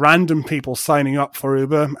won't get random people signing up for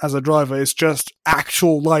Uber as a driver. It's just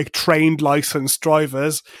actual, trained, licensed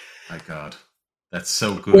drivers. My God. That's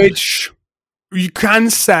so good. Which you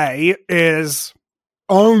can say is,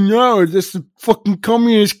 oh no, this is a fucking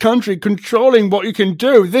communist country controlling what you can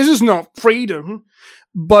do. This is not freedom.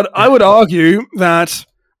 But I would argue that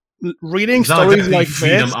reading stories like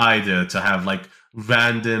freedom this, either to have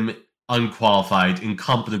random, unqualified,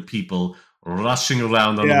 incompetent people rushing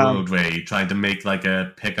around on the roadway trying to make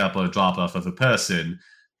a pickup or a drop off of a person,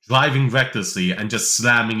 driving recklessly and just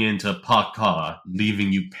slamming into a parked car,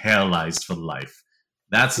 leaving you paralyzed for life.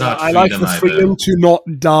 That's not freedom. I like the freedom to not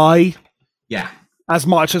die. Yeah. As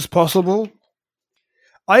much as possible.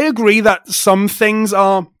 I agree that some things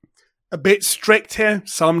are a bit strict here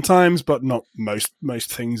sometimes, but not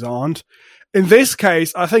most things aren't. In this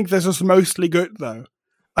case, I think this is mostly good, though.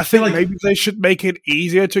 I think maybe they should make it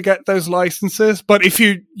easier to get those licenses, but if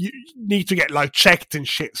you need to get checked and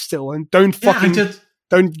shit still, and don't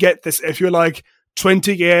get this if you're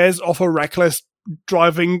 20 years off a reckless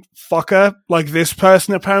driving fucker like this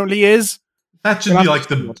person apparently is. That should be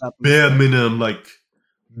the bare minimum.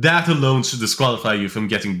 That alone should disqualify you from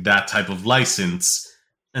getting that type of license,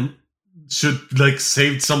 and should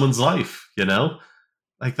save someone's life.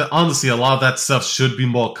 Honestly, a lot of that stuff should be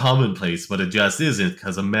more commonplace, but it just isn't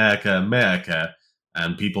because America,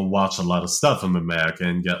 and people watch a lot of stuff from America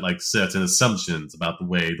and get certain assumptions about the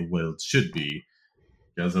way the world should be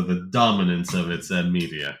because of the dominance of its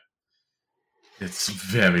media. It's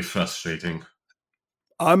very frustrating.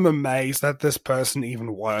 I'm amazed that this person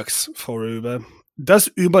even works for Uber. Does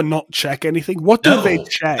Uber not check anything? What do they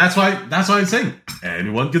check? That's why I'm saying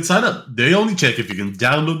anyone can sign up. They only check if you can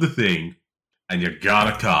download the thing and you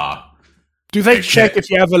got a car. Do they check if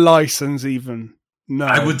you have a license even? No.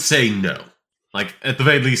 I would say no. At the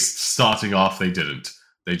very least, starting off, they didn't.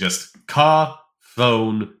 They just car,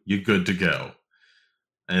 phone, you're good to go.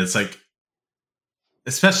 And it's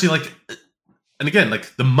especially and again,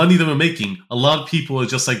 the money that we're making, a lot of people are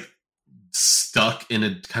just stuck in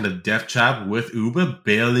a kind of death trap with Uber,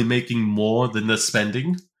 barely making more than they're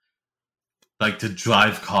spending, to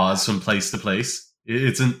drive cars from place to place.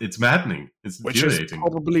 It's maddening. It's infuriating.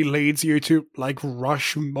 Which probably leads you to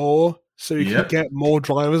rush more so you can get more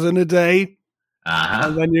drivers in a day. Uh-huh.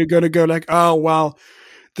 And then you're going to go like, oh, well,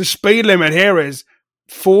 the speed limit here is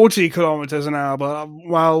 40 kilometers an hour, but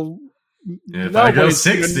well, if I go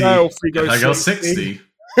 60, oh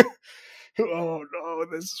no,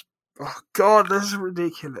 this is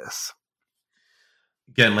ridiculous.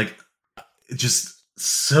 Again, like, just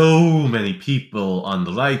so many people on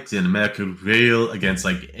the right in America rail against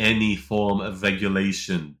like any form of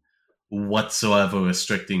regulation whatsoever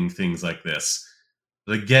restricting things like this.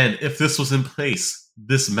 But again, if this was in place,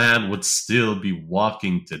 this man would still be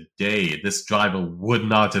walking today. This driver would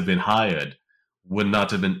not have been hired, would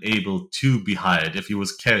not have been able to be hired if he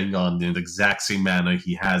was carrying on in the exact same manner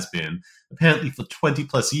he has been, apparently for 20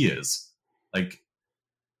 plus years. Like,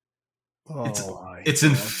 it's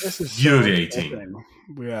infuriating.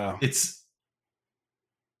 Yeah. It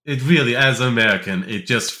really, as an American, it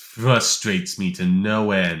just frustrates me to no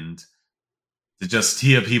end to just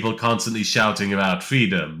hear people constantly shouting about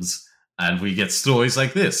freedoms, and we get stories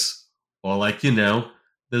like this. Or like,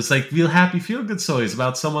 there's like real happy feel-good stories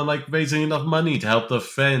about someone like raising enough money to help their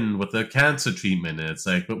friend with their cancer treatment, and it's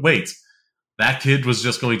like, but wait, that kid was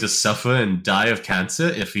just going to suffer and die of cancer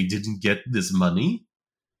if he didn't get this money?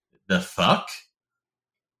 The fuck?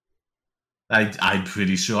 I'm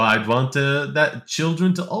pretty sure I'd want that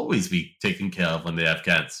children to always be taken care of when they have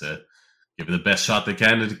cancer. Give it the best shot they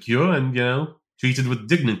can at a cure and, treated with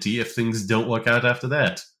dignity if things don't work out after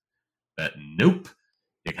that. But nope.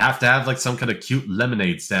 You have to have like some kind of cute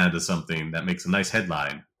lemonade stand or something that makes a nice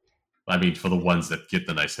headline. I mean, for the ones that get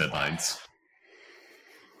the nice headlines.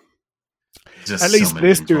 Just at least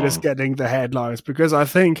this dude is getting the headlines, because I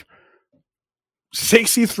think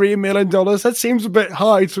 $63 million, that seems a bit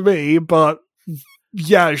high to me, but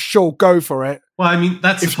yeah, sure, go for it. Well, I mean,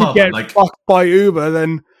 that's if the problem. If you get fucked by Uber,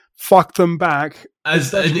 then fuck them back.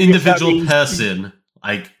 As an individual person,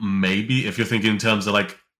 like, maybe, if you're thinking in terms of,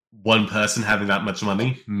 like, one person having that much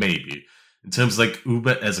money, maybe. In terms of, like,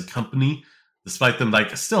 Uber as a company, despite them,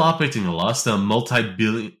 like, still operating a loss, they're a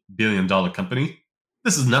multi-billion dollar company.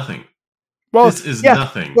 This is nothing. Well, this is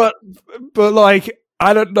nothing. But, like,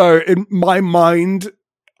 I don't know, in my mind,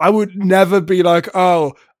 I would never be like,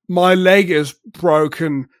 oh, my leg is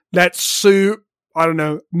broken, let's sue, I don't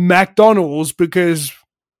know, McDonald's because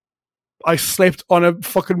I slipped on a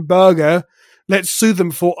fucking burger. Let's sue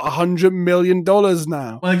them for $100 million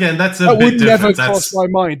now. Well, again, that's a bit different. That would never cross my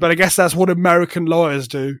mind, but I guess that's what American lawyers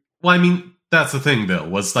do. Well, I mean, that's the thing, though.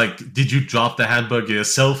 Was like, did you drop the hamburger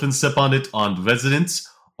yourself and step on it on residents?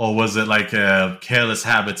 Or was it like careless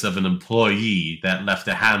habits of an employee that left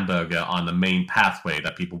a hamburger on the main pathway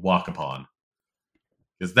that people walk upon?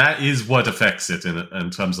 Because that is what affects it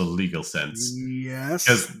in terms of legal sense. Yes.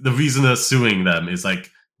 Because the reason they're suing them is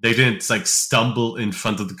like, they didn't like stumble in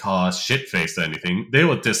front of the car shit-faced or anything. They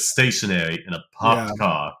were just stationary in a parked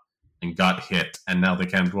car and got hit, and now they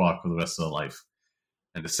can't walk for the rest of their life.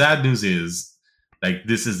 And the sad news is, like,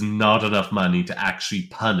 this is not enough money to actually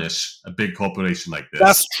punish a big corporation like this.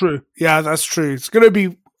 That's true. Yeah, that's true. It's going to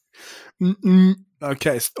be...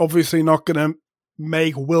 Okay, it's obviously not going to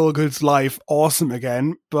make Will Good's life awesome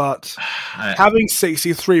again, but having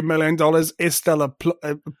 $63 million is still a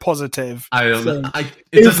positive. I don't know.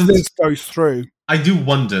 If this goes through. I do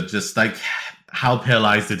wonder just like how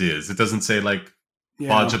paralyzed it is. It doesn't say like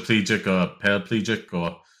quadriplegic or paraplegic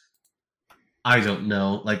or I don't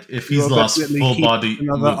know. Like if he's lost full body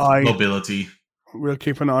mobility. We'll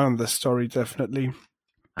keep an eye on this story, definitely.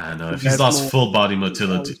 I know. If he's lost full body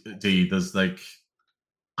motility, there's like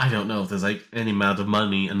I don't know if there's like any amount of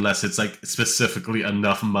money, unless it's like specifically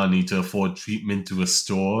enough money to afford treatment to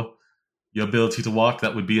restore your ability to walk.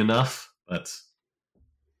 That would be enough. But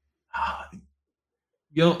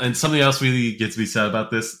and something else really gets me sad about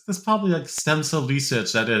this. There's probably like stem cell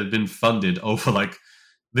research that had been funded over like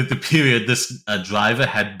the period this driver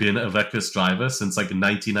had been a reckless driver since like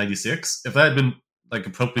 1996. If that had been like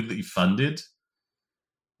appropriately funded,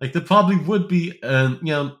 like there probably would be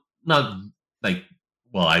not like.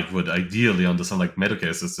 Well, I would ideally under some like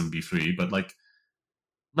Medicare system be free, but like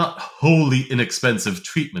not wholly inexpensive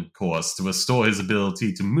treatment course to restore his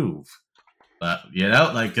ability to move. But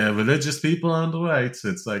like religious people on the right,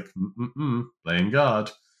 it's like playing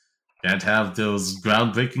God. Can't have those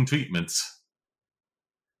groundbreaking treatments.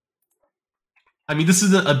 I mean, this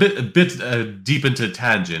is a bit deep into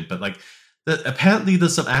tangent, but like apparently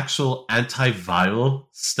there's some actual antiviral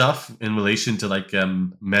stuff in relation to like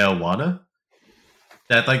marijuana.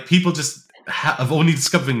 That like people just have only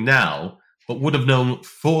discovering now, but would have known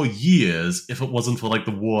for years if it wasn't for like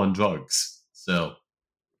the war on drugs. So,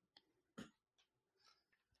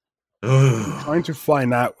 I'm trying to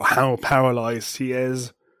find out how paralyzed he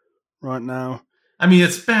is. right now. I mean,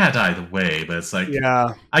 it's bad either way, but it's like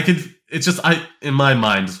Yeah. in my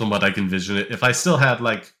mind, from what I can vision it, if I still had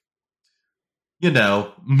like,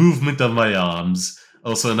 movement of my arms,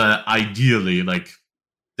 also ideally like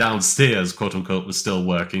downstairs, quote unquote, was still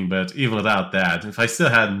working, but even without that, if I still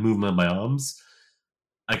had movement of my arms,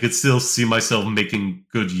 I could still see myself making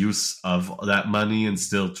good use of that money and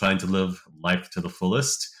still trying to live life to the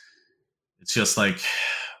fullest. It's just like, if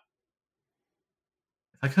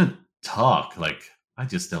I couldn't talk, like, I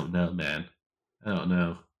just don't know, man. I don't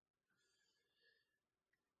know.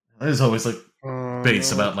 There's always like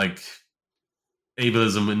debates about like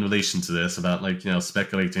ableism in relation to this, about like,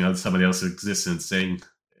 speculating on somebody else's existence, saying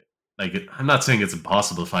like, I'm not saying it's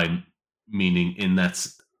impossible to find meaning in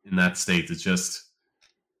that state. It's just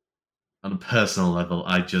on a personal level,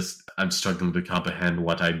 I'm struggling to comprehend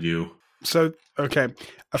what I do. So, okay,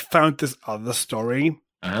 I found this other story.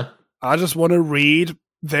 Uh-huh. I just want to read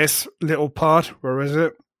this little part. Where is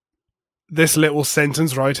it? This little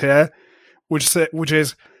sentence right here, which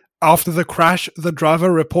is, after the crash, the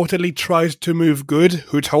driver reportedly tried to move Good,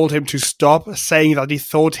 who told him to stop, saying that he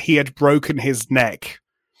thought he had broken his neck.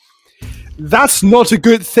 That's not a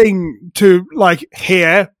good thing to, like,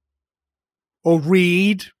 hear or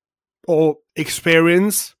read or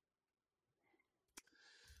experience.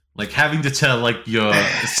 Like having to tell like your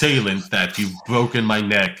assailant that you've broken my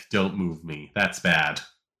neck, don't move me. That's bad.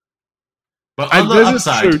 But on the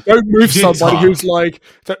upside, is true. Don't move somebody who's like,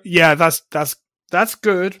 yeah, that's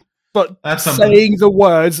good. But saying the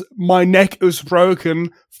words, my neck is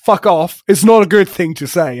broken, fuck off, is not a good thing to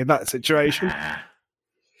say in that situation.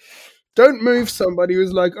 Don't move somebody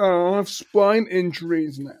who's like, oh, I have spine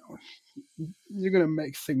injuries now. You're going to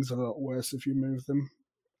make things a lot worse if you move them.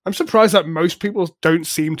 I'm surprised that most people don't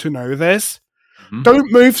seem to know this. Mm-hmm.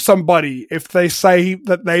 Don't move somebody if they say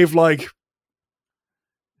that they've like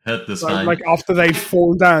hurt the spine. Like after they've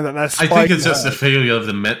fallen down, that their spine. I think it's just a failure of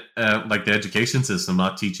the the education system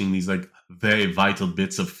not teaching these like very vital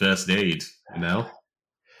bits of first aid.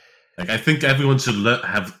 Like I think everyone should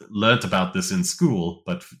have learnt about this in school,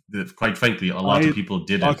 but quite frankly, a lot of people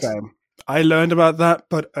didn't. Okay, I learned about that,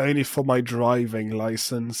 but only for my driving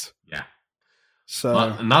license. Yeah.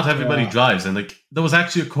 So not everybody drives, and like there was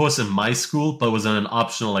actually a course in my school, but it was in an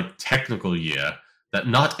optional like technical year that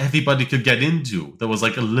not everybody could get into. There was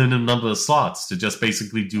like a limited number of slots to just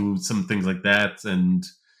basically do some things like that, and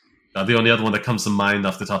the only other one that comes to mind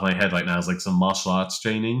off the top of my head right now is like some martial arts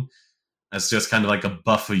training. It's just kind of like a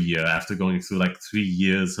buffer year after going through like 3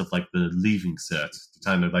 years of like the leaving cert to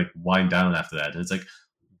kind of like wind down after that. And it's like,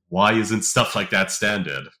 why isn't stuff like that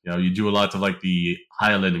standard? You do a lot of like the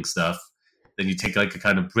higher learning stuff. Then you take like a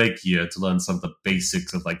kind of break year to learn some of the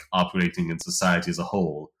basics of like operating in society as a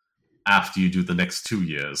whole after you do the next 2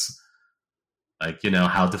 years. Like,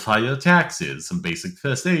 how to file your taxes, some basic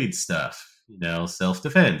first aid stuff,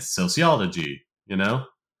 self-defense, sociology,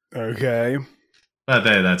 Okay. But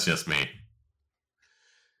that's just me.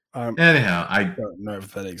 Anyhow, I don't know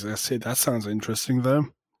if that exists. That sounds interesting, though.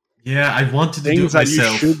 Yeah, I wanted to do it myself. Things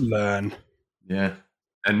that you should learn. Yeah.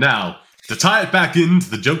 And now, to tie it back into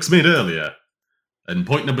the jokes made earlier, and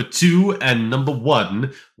point number 2 and number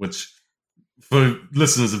 1, which for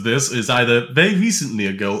listeners of this is either very recently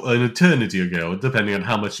ago or an eternity ago, depending on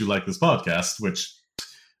how much you like this podcast, which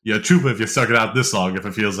you're a trooper if you stuck it out this long if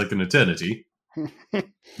it feels like an eternity.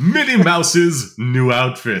 Minnie Mouse's new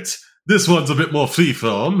outfit. This one's a bit more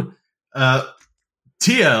freeform.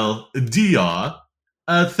 TLDR,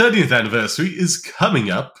 30th anniversary is coming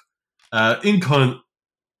up in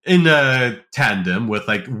tandem with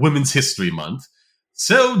like Women's History Month.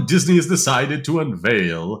 So Disney has decided to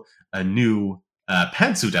unveil a new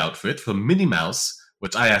pantsuit outfit for Minnie Mouse,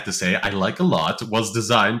 which I have to say I like a lot. It was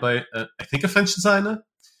designed by, I think, a French designer.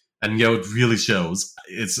 And it really shows.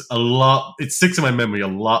 It sticks in my memory a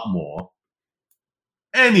lot more.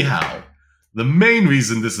 Anyhow, the main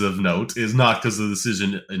reason this is of note is not because of the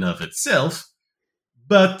decision in of itself,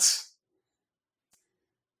 but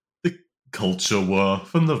the culture war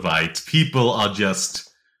from the right. People are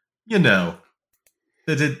just, people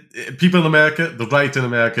in America, the right in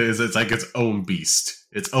America it's like its own beast.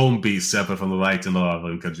 Its own beast separate from the right in a lot of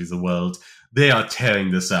other countries of the world. They are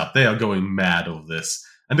tearing this up. They are going mad over this.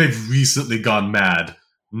 And they've recently gone mad,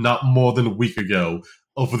 not more than a week ago,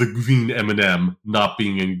 over the green M&M not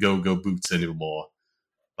being in go-go boots anymore.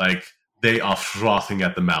 Like, they are frothing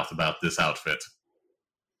at the mouth about this outfit.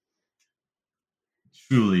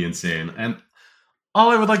 Truly insane. And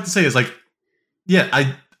all I would like to say is, like, yeah,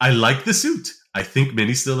 I like the suit. I think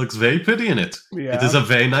Minnie still looks very pretty in it. Yeah. It is a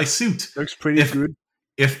very nice suit. Looks pretty good.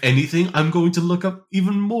 if anything, I'm going to look up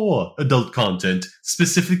even more adult content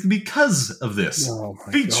specifically because of this, Oh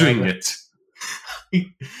my featuring God. it.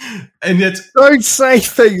 And yet, Don't say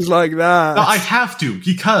things like that. no, I have to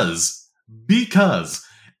because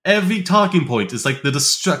every talking point is like the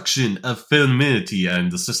destruction of femininity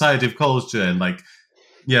and the society of culture and like,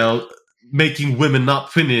 you know, making women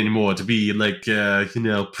not pretty anymore to be like,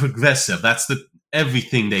 progressive. That's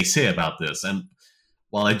everything they say about this. And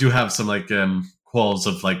while I do have some like qualms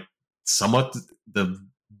of like somewhat the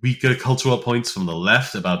weaker cultural points from the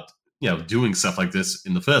left about, doing stuff like this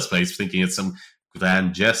in the first place, thinking it's some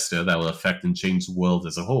grand gesture that will affect and change the world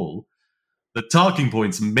as a whole, the talking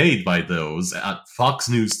points made by those at Fox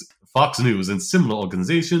News and similar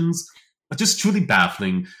organizations are just truly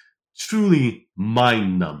baffling, truly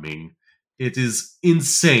mind-numbing. It is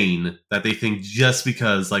insane that they think just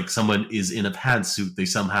because like someone is in a pantsuit, they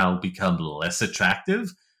somehow become less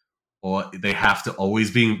attractive, or they have to always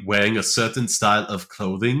be wearing a certain style of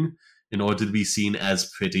clothing in order to be seen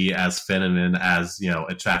as pretty, as feminine, as,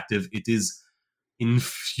 attractive. It is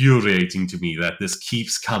infuriating to me that this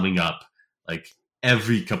keeps coming up like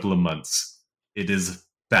every couple of months. It is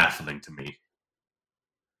baffling to me.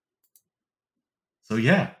 So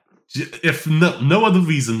yeah, if no other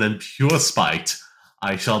reason than pure spite,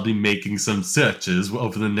 I shall be making some searches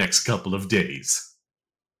over the next couple of days.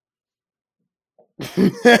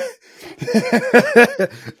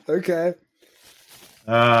 Okay.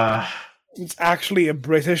 It's actually a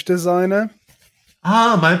British designer.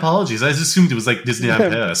 My apologies. I just assumed it was like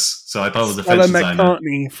Disneyland Paris, so I thought it was a Stella French designer.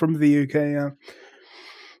 McCartney from the UK, yeah.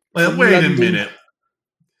 Well, wait a minute.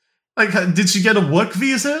 Like, did she get a work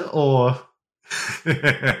visa, or?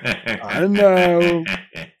 I don't know.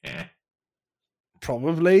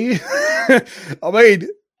 Probably. I mean,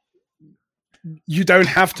 you don't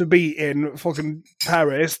have to be in fucking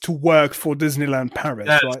Paris to work for Disneyland Paris,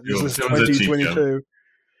 That's right? true. This is It was a cheap 2022.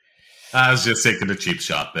 I was just taking a cheap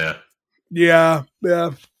shot there. Yeah.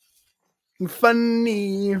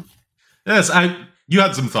 Funny. Yes, you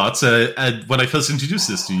had some thoughts. And when I first introduced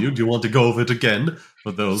this to you, do you want to go over it again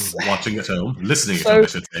for those watching at home, listening at home, I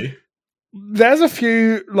should say? There's a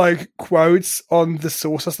few like quotes on the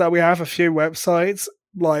sources that we have, a few websites,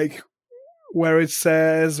 like where it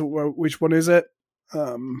says which one is it?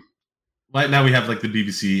 Right now we have like the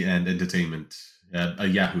BBC and Entertainment,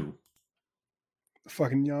 Yahoo.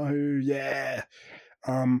 Fucking Yahoo, yeah.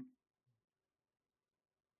 Oh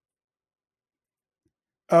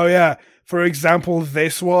yeah. For example,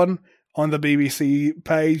 this one on the BBC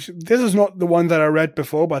page. This is not the one that I read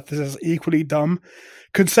before, but this is equally dumb.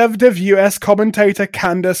 Conservative US commentator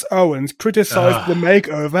Candace Owens criticized the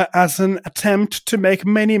makeover as an attempt to make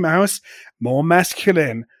Minnie Mouse more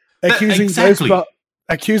masculine, accusing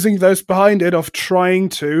those behind it of trying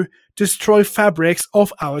to destroy fabrics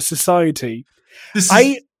of our society.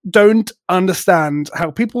 I don't understand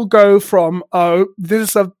how people go from, this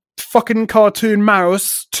is a fucking cartoon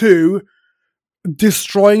mouse, to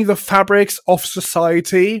destroying the fabrics of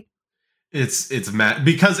society. It's mad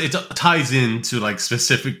because it ties into like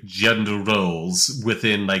specific gender roles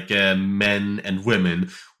within like men and women,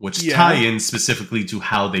 which tie in specifically to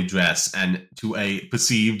how they dress and to a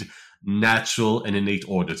perceived natural and innate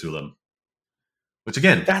order to them. Which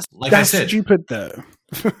again, that's I said, stupid though.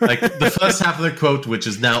 Like the first half of the quote, which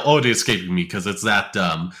is now already escaping me because it's that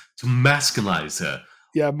dumb, to masculinize her.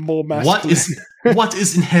 Yeah, more masculine. What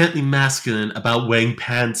is inherently masculine about wearing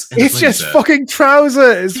pants and It's just fucking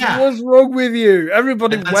trousers. Yeah. What's wrong with you?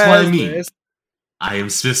 Everybody wears this. I am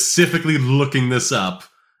specifically looking this up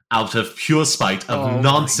out of pure spite of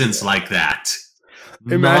nonsense like that.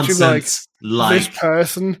 Imagine nonsense like this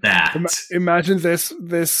person. That. Imagine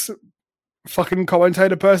this fucking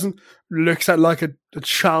commentator person looks at like a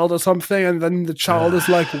child or something, and then the child is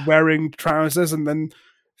like wearing trousers, and then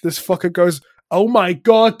this fucker goes, "Oh my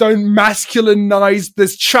god, don't masculinize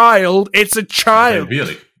this child. It's a child."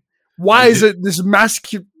 Really? Why is it this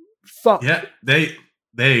masculine? Fuck. Yeah, they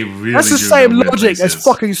really. That's the same logic as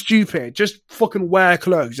fucking stupid. Just fucking wear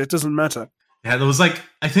clothes. It doesn't matter. Yeah, there was like,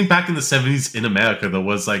 I think back in the 70s in America, there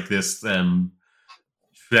was like this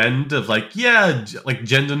trend of like, like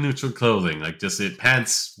gender neutral clothing, like just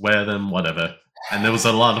pants, wear them, whatever. And there was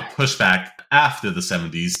a lot of pushback after the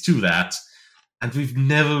 70s to that. And we've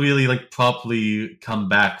never really like properly come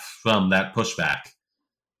back from that pushback.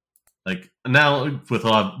 Like now with a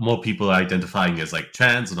lot more people identifying as like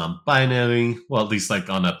trans and non-binary, well, at least like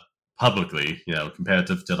on a publicly,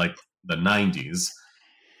 comparative to like the 90s.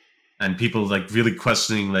 And people like really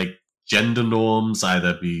questioning like gender norms,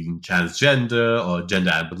 either being transgender or gender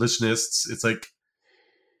abolitionists. It's like,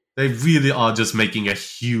 they really are just making a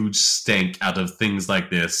huge stink out of things like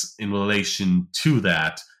this in relation to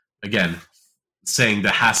that. Again, saying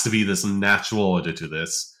there has to be this natural order to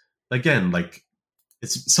this. Again, like,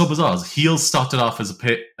 it's so bizarre. Heels started off as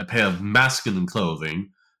a pair of masculine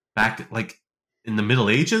clothing back, like, in the Middle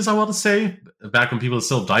Ages, I want to say, back when people were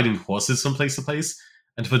still riding horses from place to place.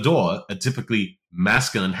 And fedora, a typically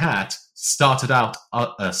masculine hat, started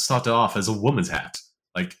off as a woman's hat.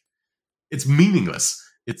 Like, it's meaningless.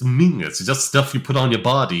 It's meaningless. It's just stuff you put on your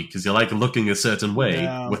body because you like looking a certain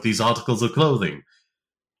way with these articles of clothing.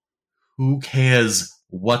 Who cares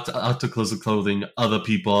what articles of clothing other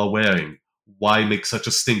people are wearing? Why make such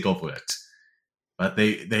a stink over it? But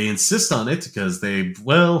they insist on it because they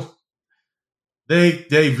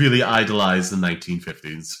really idolize the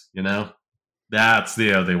 1950s, you know? That's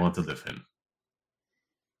the era they want to live in.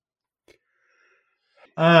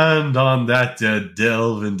 And on that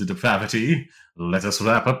delve into depravity, let us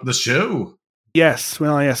wrap up the show. Yes, we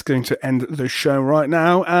are going to end the show right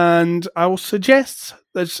now, and I will suggest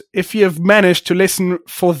that if you've managed to listen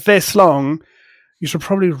for this long, you should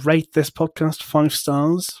probably rate this podcast 5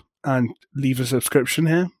 stars and leave a subscription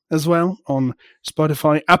here as well on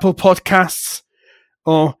Spotify, Apple Podcasts,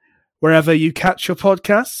 or wherever you catch your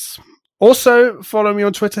podcasts. Also, follow me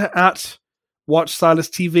on Twitter at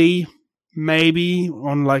WatchSilasTV, maybe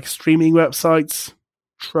on like streaming websites,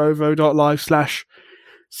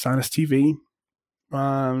 trovo.live/SilasTV.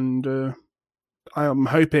 And I am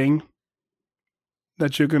hoping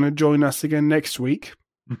that you're going to join us again next week.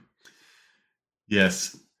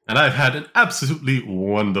 Yes, and I've had an absolutely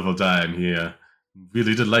wonderful time here.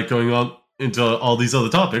 Really did like going on into all these other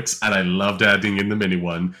topics, and I loved adding in the mini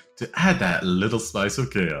one to add that little spice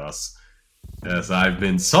of chaos. Yes, I've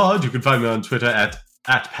been Sod. You can find me on Twitter at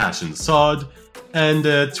PassionSod, and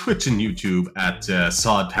Twitch and YouTube at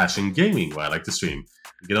Sod Passion Gaming, where I like to stream.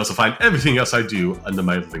 You can also find everything else I do under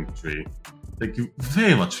my link tree. Thank you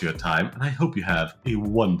very much for your time, and I hope you have a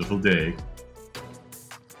wonderful day.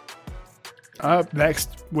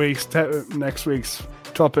 Next week's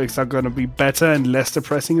topics are going to be better and less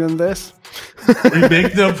depressing than this. We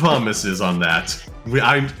make no promises on that. We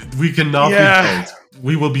cannot be told.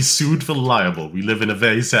 We will be sued for libel. We live in a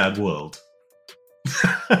very sad world.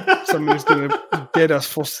 Somebody's going to get us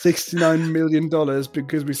for $69 million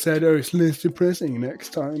because we said, it's less depressing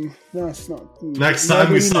next time. That's not... Next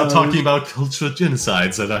time we start talking about cultural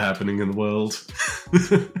genocides that are happening in the world.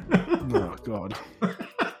 Oh, God.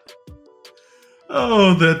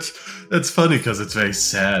 Oh, that's funny because it's very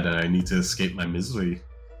sad and I need to escape my misery.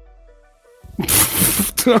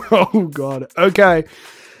 Oh, God. Okay.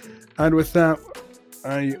 And with that,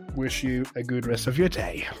 I wish you a good rest of your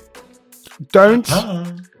day. Don't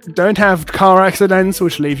have car accidents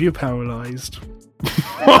which leave you paralyzed.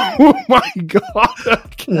 Oh my God.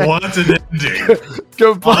 Okay. What an ending.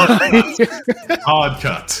 Goodbye. Hard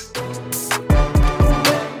cut.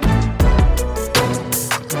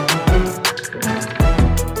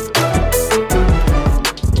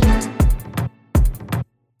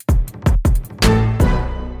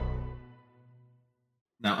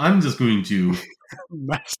 Now I'm just going to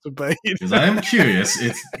masturbate because I am curious.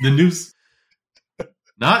 It's the news.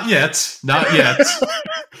 Not yet.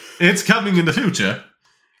 It's coming in the future.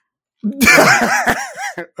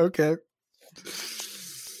 Okay.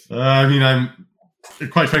 I mean, I'm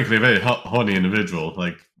quite frankly a very horny individual.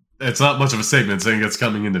 Like, it's not much of a statement saying it's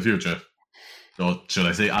coming in the future. Or should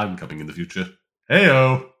I say I'm coming in the future?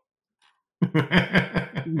 Heyo!